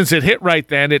 Right. But since it hit right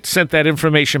then, it sent that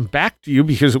information back to you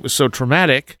because it was so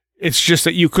traumatic. It's just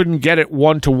that you couldn't get it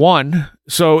 1-to-1,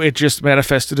 so it just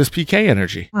manifested as PK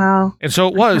energy. Wow. And so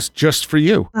it was just for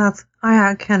you. That's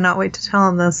I cannot wait to tell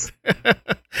him this.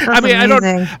 I mean,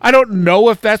 amazing. I don't know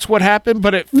if that's what happened,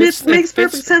 but it fits. It makes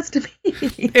perfect sense to me.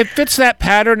 It fits that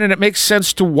pattern, and it makes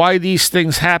sense to why these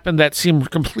things happen that seem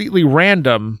completely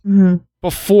random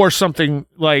before something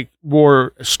like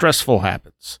more stressful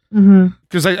happens.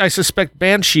 Because I suspect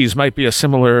banshees might be a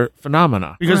similar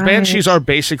phenomena, because banshees are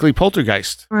basically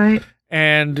poltergeist. Right.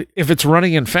 And if it's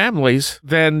running in families,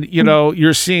 then,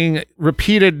 you're seeing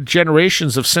repeated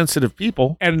generations of sensitive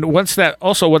people. And once that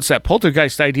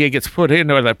poltergeist idea gets put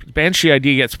in, or that banshee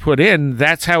idea gets put in,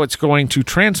 that's how it's going to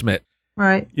transmit.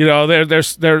 Right.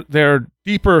 Their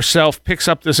deeper self picks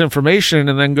up this information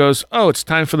and then goes, oh, it's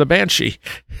time for the banshee.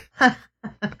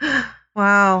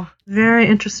 Wow. Very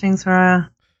interesting,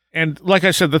 Sarah. And like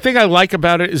I said, the thing I like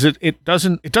about it is it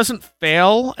doesn't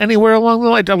fail anywhere along the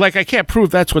line. Like, I can't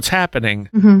prove that's what's happening,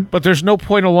 but there's no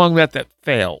point along that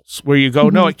fails, where you go,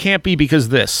 no, it can't be because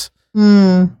this.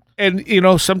 And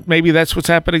maybe that's what's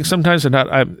happening sometimes, and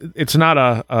it's not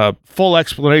a full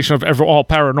explanation of all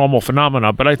paranormal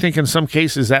phenomena, but I think in some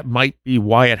cases that might be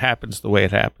why it happens the way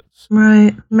it happens.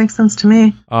 Right, makes sense to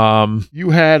me.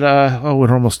 You had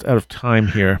we're almost out of time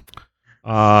here.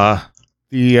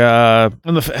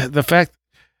 The fact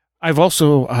I've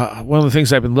also one of the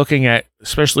things I've been looking at,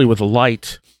 especially with the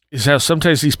light, is how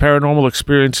sometimes these paranormal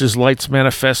experiences, lights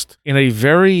manifest in a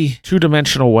very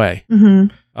two-dimensional way.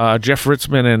 Jeff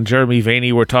Ritzman and Jeremy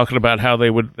Vaney were talking about how they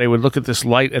would look at this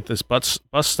light at this bus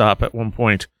stop at one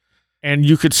point, and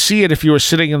you could see it if you were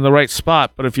sitting in the right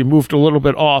spot, but if you moved a little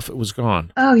bit off, it was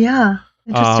gone. Oh yeah,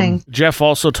 interesting. Jeff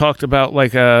also talked about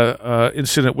like a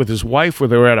incident with his wife where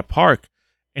they were at a park.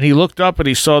 And he looked up and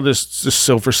he saw this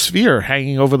silver sphere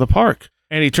hanging over the park.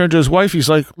 And he turned to his wife. He's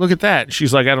like, look at that. And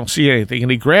she's like, I don't see anything.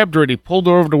 And he grabbed her and he pulled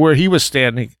her over to where he was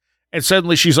standing. And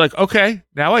suddenly she's like, okay,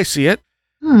 now I see it.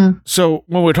 So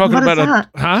when we're talking about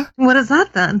what is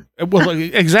that then? Well,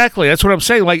 exactly. That's what I'm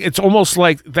saying. Like, it's almost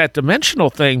like that dimensional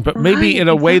thing, but maybe in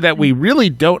a way that we really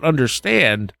don't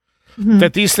understand,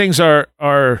 that these things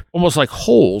are almost like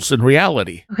holes in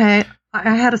reality. Okay.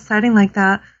 I had a sighting like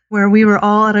that, where we were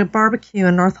all at a barbecue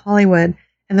in North Hollywood,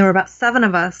 and there were about 7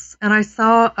 of us, and I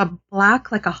saw a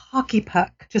black, like a hockey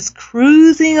puck, just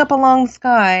cruising up along the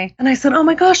sky, and I said, oh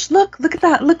my gosh, look at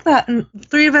that, and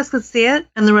 3 of us could see it,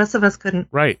 and the rest of us couldn't.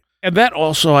 Right. And that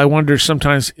also, I wonder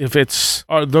sometimes if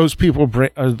are those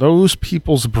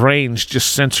people's brains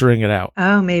just censoring it out.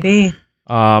 Oh, maybe.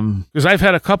 Because I've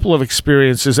had a couple of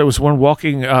experiences. There was one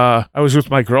walking, I was with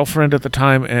my girlfriend at the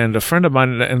time and a friend of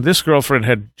mine, and this girlfriend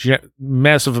had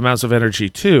massive amounts of energy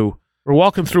too. We're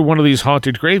walking through one of these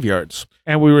haunted graveyards,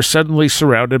 and we were suddenly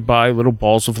surrounded by little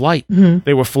balls of light.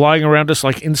 They were flying around us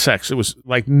like insects. It was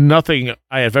like nothing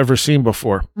I have ever seen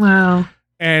before. Wow.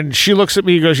 And she looks at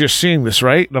me and goes, you're seeing this,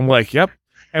 right? And I'm like, yep.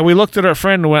 And we looked at our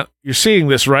friend and went, you're seeing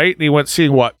this, right? And he went,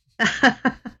 seeing what?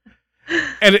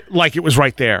 And it was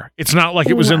right there. It's not like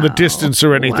it was in the distance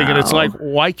or anything. And it's like,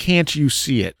 why can't you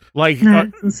see it? Like,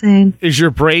 that's insane. Is your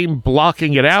brain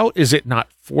blocking it out? Is it not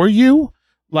for you?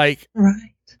 Like, right.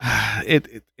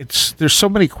 It's there's so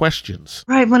many questions.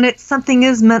 Right. When something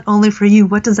is meant only for you,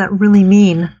 what does that really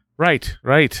mean? Right.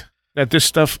 That this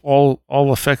stuff all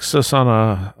affects us on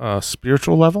a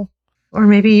spiritual level. Or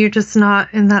maybe you're just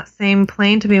not in that same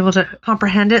plane to be able to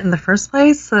comprehend it in the first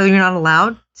place, so you're not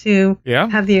allowed to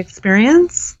have the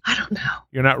experience. I don't know.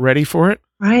 You're not ready for it?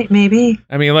 Right, maybe.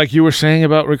 I mean, like you were saying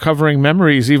about recovering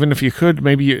memories, even if you could,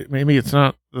 maybe it's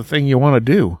not the thing you want to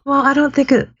do. Well, I don't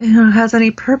think it has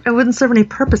any purpose. It wouldn't serve any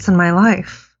purpose in my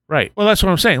life. Right. Well, that's what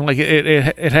I'm saying. Like,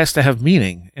 it has to have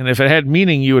meaning. And if it had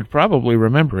meaning, you would probably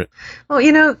remember it. Well,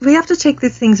 we have to take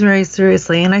these things very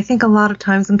seriously. And I think a lot of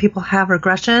times when people have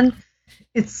regression,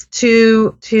 it's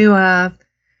to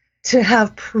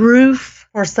have proof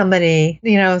for somebody,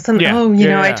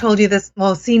 I told you this.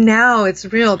 Well, see, now it's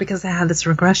real because I had this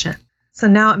regression. So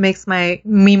now it makes me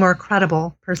more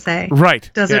credible, per se. Right.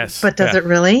 Does it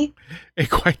really? It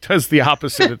quite does the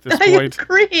opposite at this point. I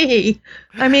agree.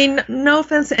 I mean, no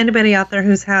offense to anybody out there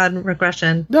who's had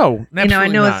regression. No, absolutely I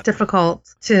know not. It's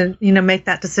difficult to, make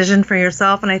that decision for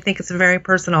yourself, and I think it's very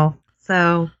personal.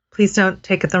 So please don't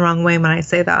take it the wrong way when I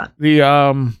say that.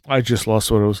 I just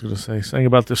lost what I was going to say. Saying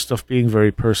about this stuff being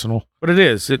very personal, but it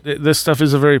is. This stuff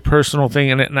is a very personal thing,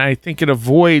 and I think it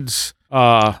avoids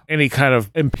any kind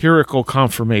of empirical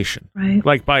confirmation, right?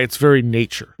 Like by its very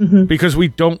nature, mm-hmm. because we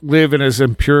don't live in as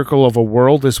empirical of a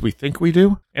world as we think we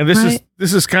do, and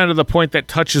this is kind of the point that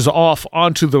touches off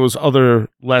onto those other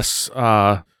less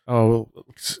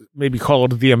maybe call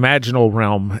it the imaginal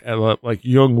realm, like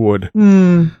Jung would,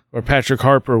 or Patrick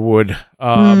Harper would,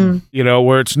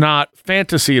 where it's not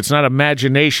fantasy, it's not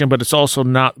imagination, but it's also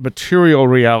not material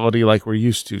reality like we're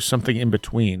used to, something in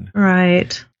between.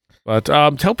 Right. But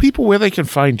tell people where they can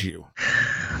find you.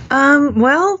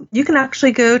 Well, you can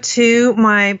actually go to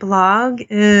my blog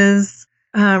is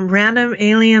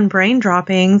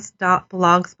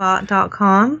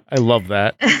randomalienbraindroppings.blogspot.com. I love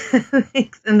that.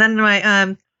 Thanks. And then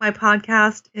my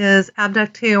podcast is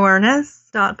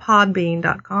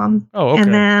abducteeawareness.podbean.com. Oh, okay.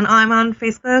 And then I'm on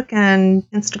Facebook and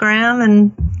Instagram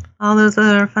and all those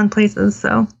other fun places.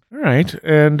 So. All right.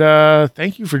 And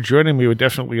thank you for joining me. We're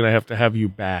definitely going to have you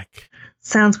back.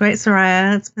 Sounds great,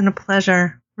 Soraya. It's been a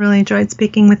pleasure. Really enjoyed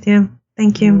speaking with you.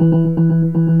 Thank you.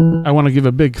 I want to give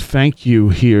a big thank you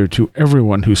here to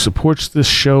everyone who supports this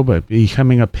show by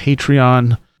becoming a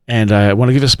Patreon. And I want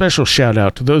to give a special shout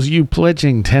out to those of you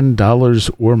pledging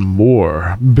 $10 or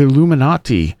more.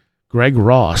 Billuminati, Greg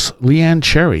Ross, Leanne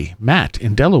Cherry, Matt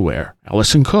in Delaware,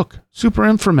 Allison Cook, Super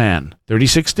Inframan,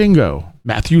 36 Dingo,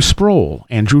 Matthew Sproul,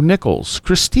 Andrew Nichols,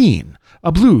 Christine,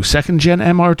 a blue second-gen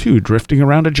MR2 drifting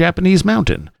around a Japanese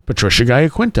mountain, Patricia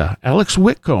Giaquinta, Alex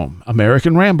Whitcomb,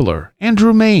 American Rambler,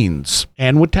 Andrew Maines,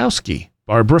 Ann Witowski,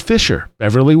 Barbara Fisher,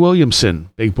 Beverly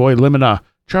Williamson, Big Boy Limina,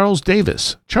 Charles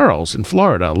Davis, Charles in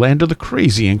Florida, land of the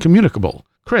crazy and communicable,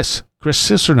 Chris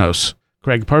Cicernos,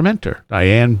 Craig Parmenter,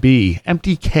 Diane B.,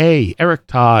 Empty K., Eric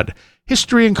Todd,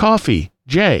 History and Coffee,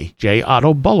 J.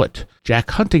 Otto Bullitt,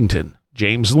 Jack Huntington,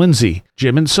 James Lindsay,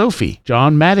 Jim and Sophie,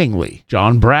 John Mattingly,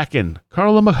 John Bracken,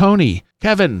 Carla Mahoney,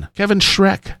 Kevin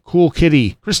Schreck, Cool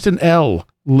Kitty, Kristen L.,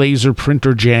 Laser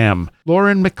Printer Jam,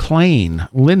 Lauren McLean,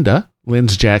 Linda,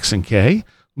 Linz Jackson K.,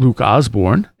 Luke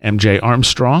Osborne, MJ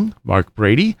Armstrong, Mark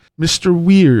Brady, Mr.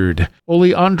 Weird,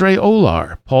 Oli Andre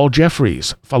Olar, Paul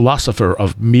Jeffries, Philosopher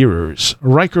of Mirrors,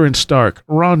 Riker and Stark,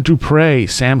 Ron Dupre,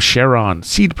 Sam Sharon,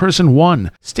 Seed Person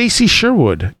 1, Stacy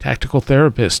Sherwood, Tactical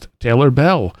Therapist, Taylor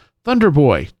Bell,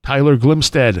 Thunderboy, Tyler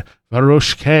Glimstead,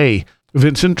 Varosh K.,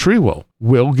 Vincent Trewell,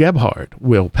 Will Gebhard,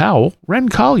 Will Powell, Ren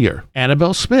Collier,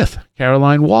 Annabelle Smith,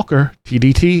 Caroline Walker,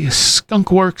 TDT,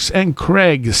 Skunkworks, and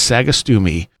Craig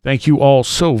Sagastumi. Thank you all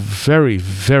so very,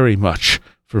 very much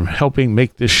for helping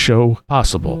make this show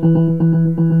possible.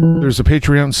 There's a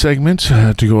Patreon segment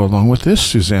to go along with this.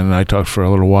 Suzanne and I talked for a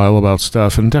little while about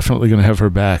stuff, and definitely going to have her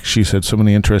back. She's had so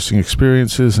many interesting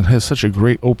experiences and has such a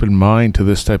great open mind to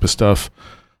this type of stuff.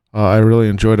 I really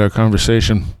enjoyed our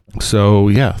conversation. So,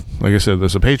 yeah, like I said,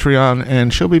 there's a Patreon,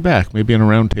 and she'll be back, maybe in a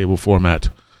roundtable format.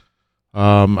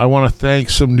 I want to thank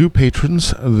some new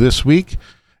patrons this week.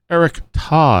 Eric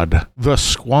Todd, The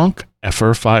Squonk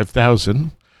Effer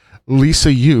 5000,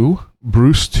 Lisa Yu,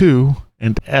 Bruce 2,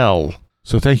 and L.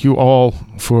 So thank you all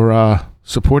for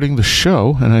supporting the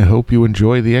show, and I hope you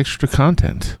enjoy the extra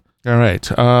content. All right,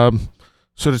 so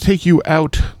to take you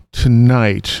out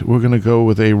tonight, we're going to go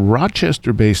with a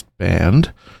Rochester-based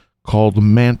band called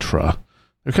Mantra.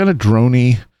 They're kind of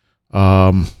drony,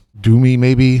 doomy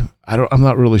maybe. I'm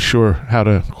not really sure how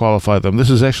to qualify them. This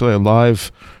is actually a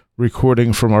live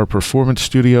recording from our performance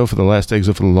studio for The Last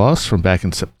Exit for the Lost from back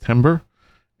in September.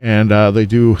 And they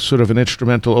do sort of an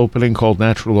instrumental opening called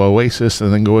Natural Oasis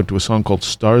and then go into a song called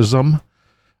Starzum.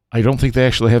 I don't think they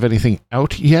actually have anything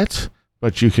out yet,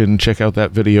 but you can check out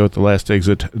that video at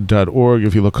thelastexit.org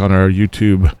if you look on our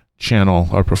YouTube channel,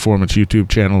 our performance YouTube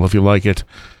channel, if you like it.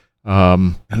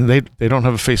 And they don't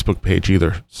have a Facebook page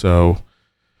either. So,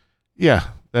 yeah,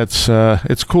 that's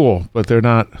it's cool, but they're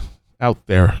not out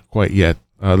there quite yet.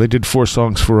 They did 4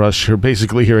 songs for us. You're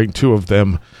basically hearing 2 of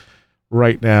them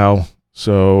right now.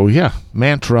 So, yeah,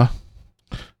 Mantra.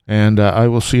 And I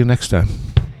will see you next time.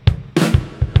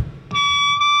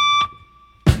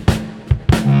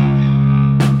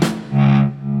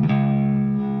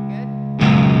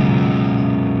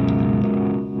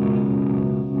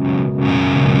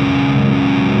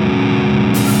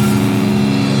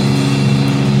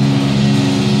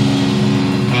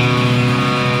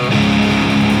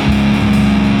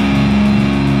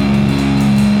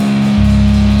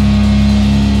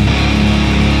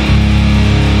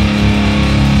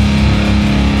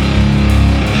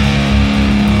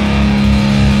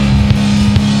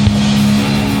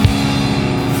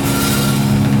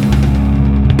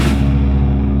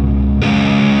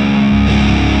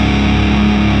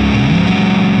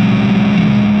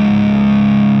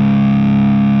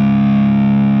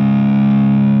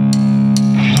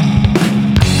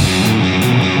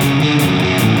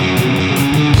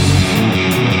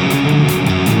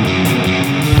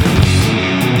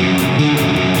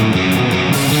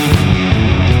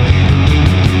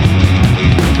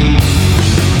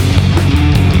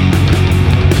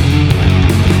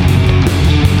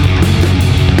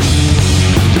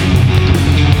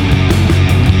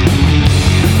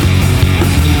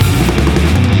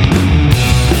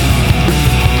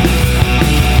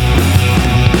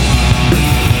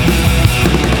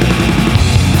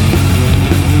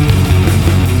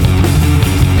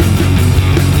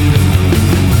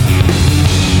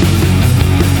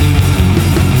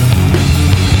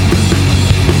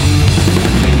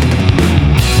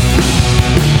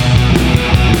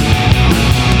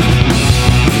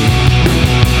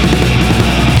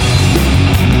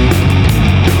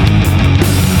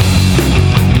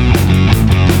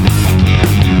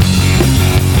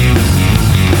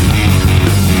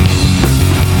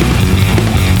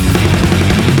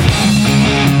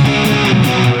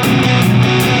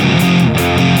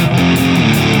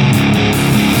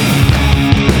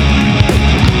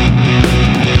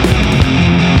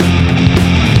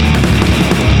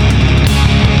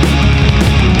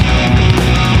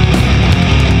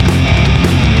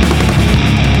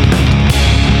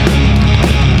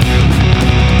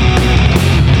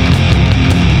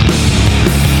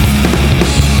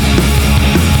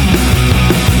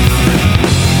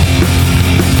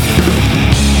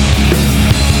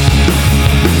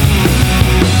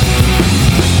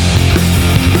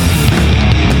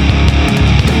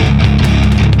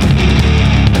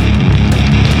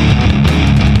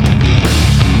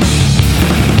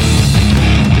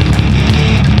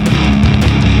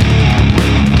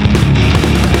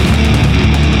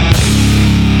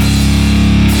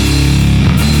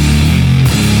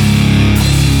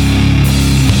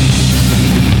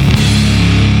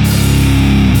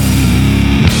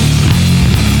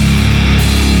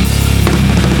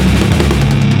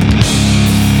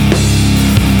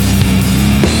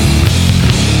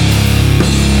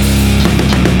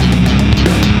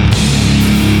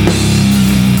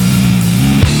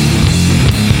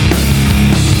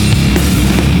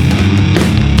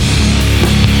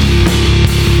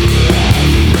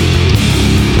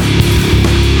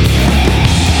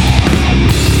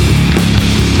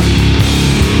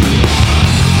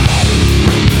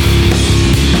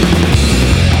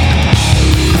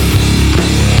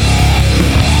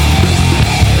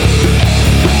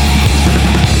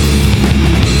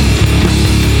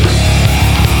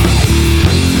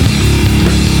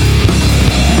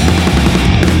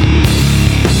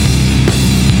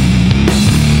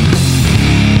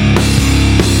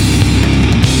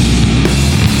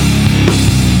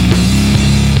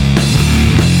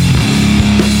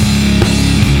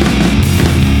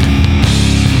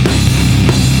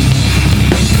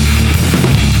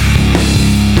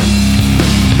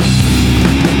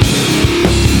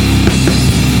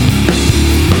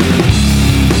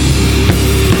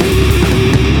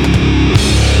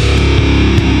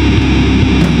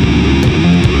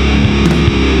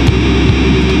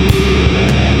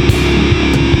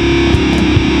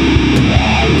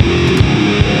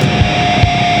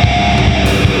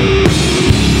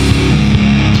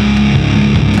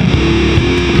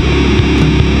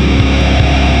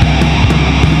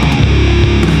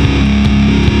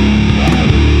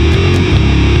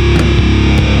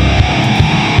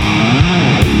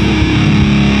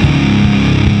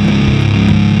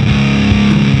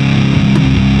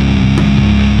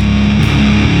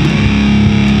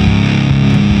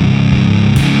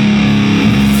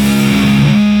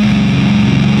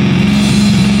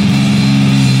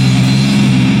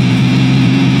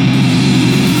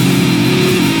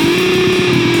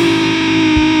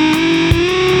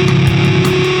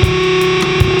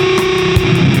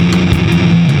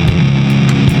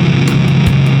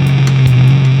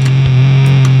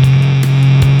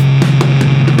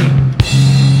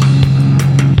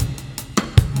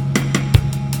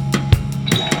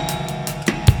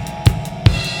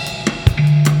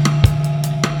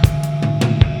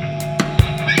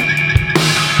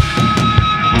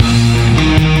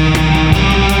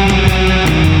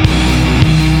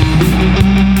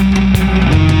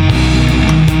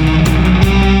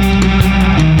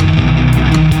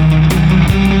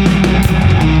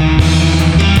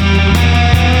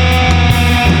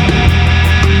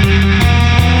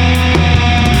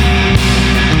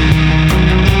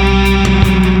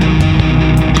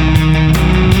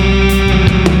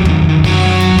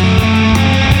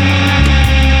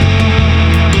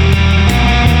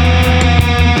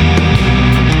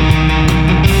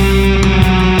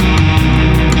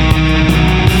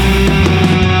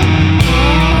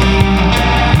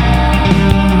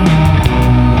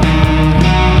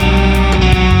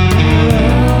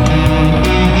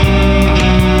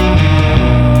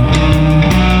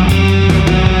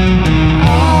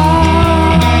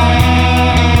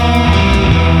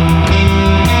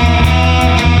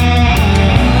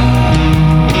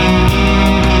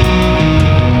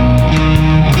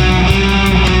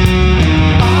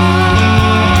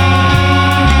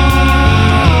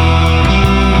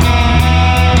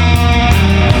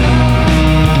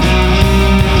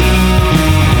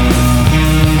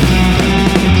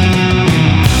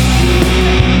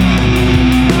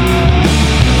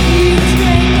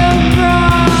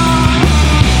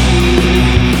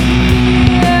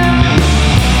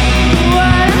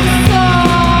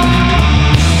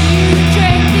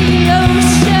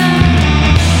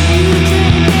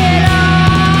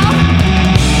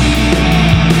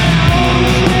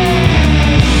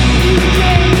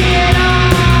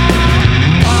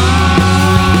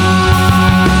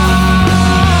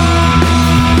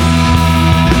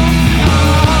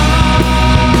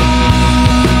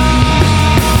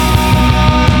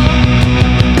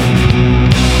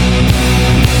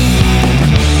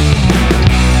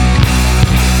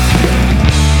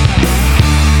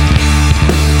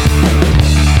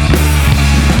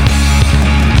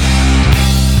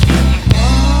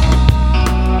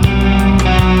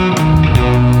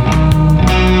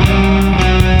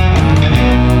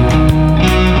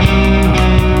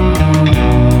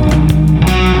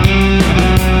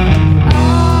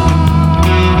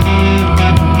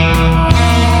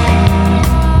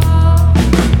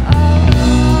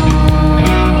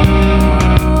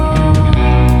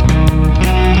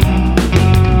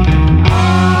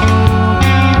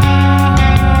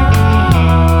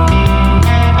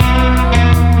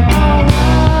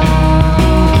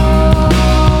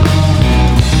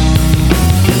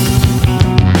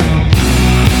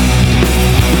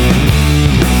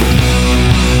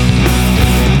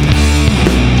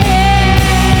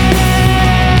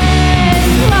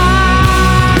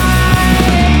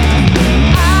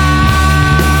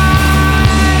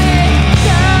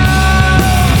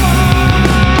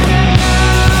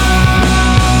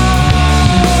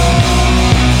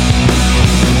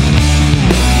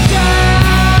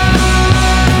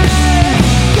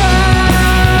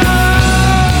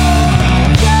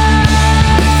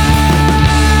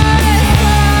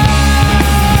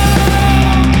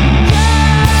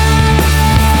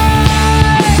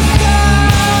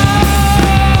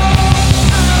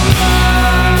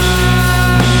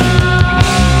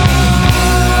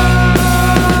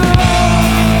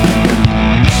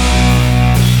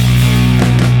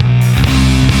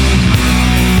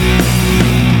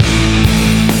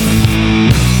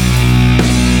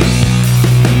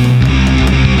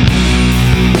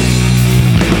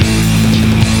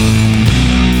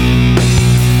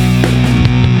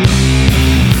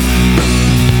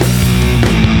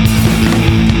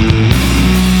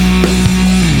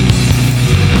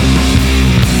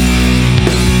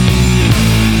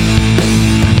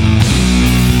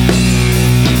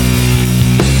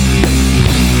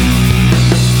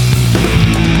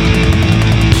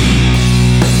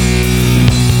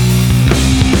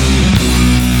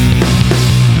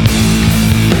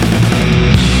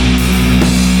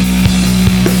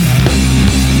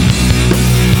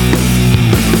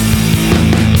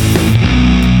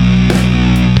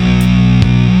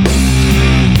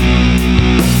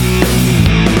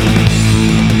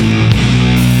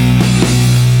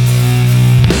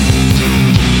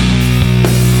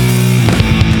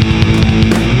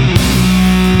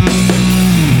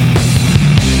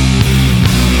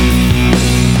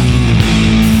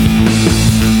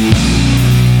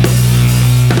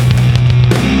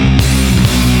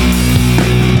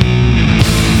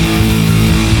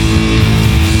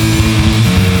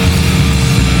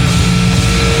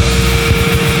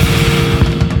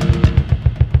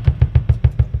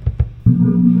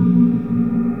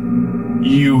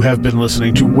 You have been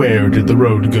listening to Where Did the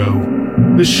Road Go?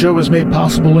 This show is made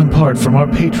possible in part from our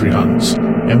Patreons,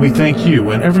 and we thank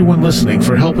you and everyone listening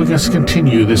for helping us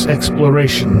continue this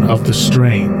exploration of the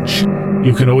strange.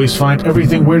 You can always find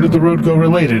everything Where Did the Road Go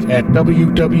related at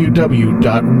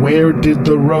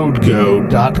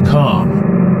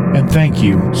www.wheredidtheroadgo.com. And thank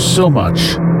you so much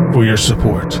for your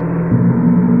support.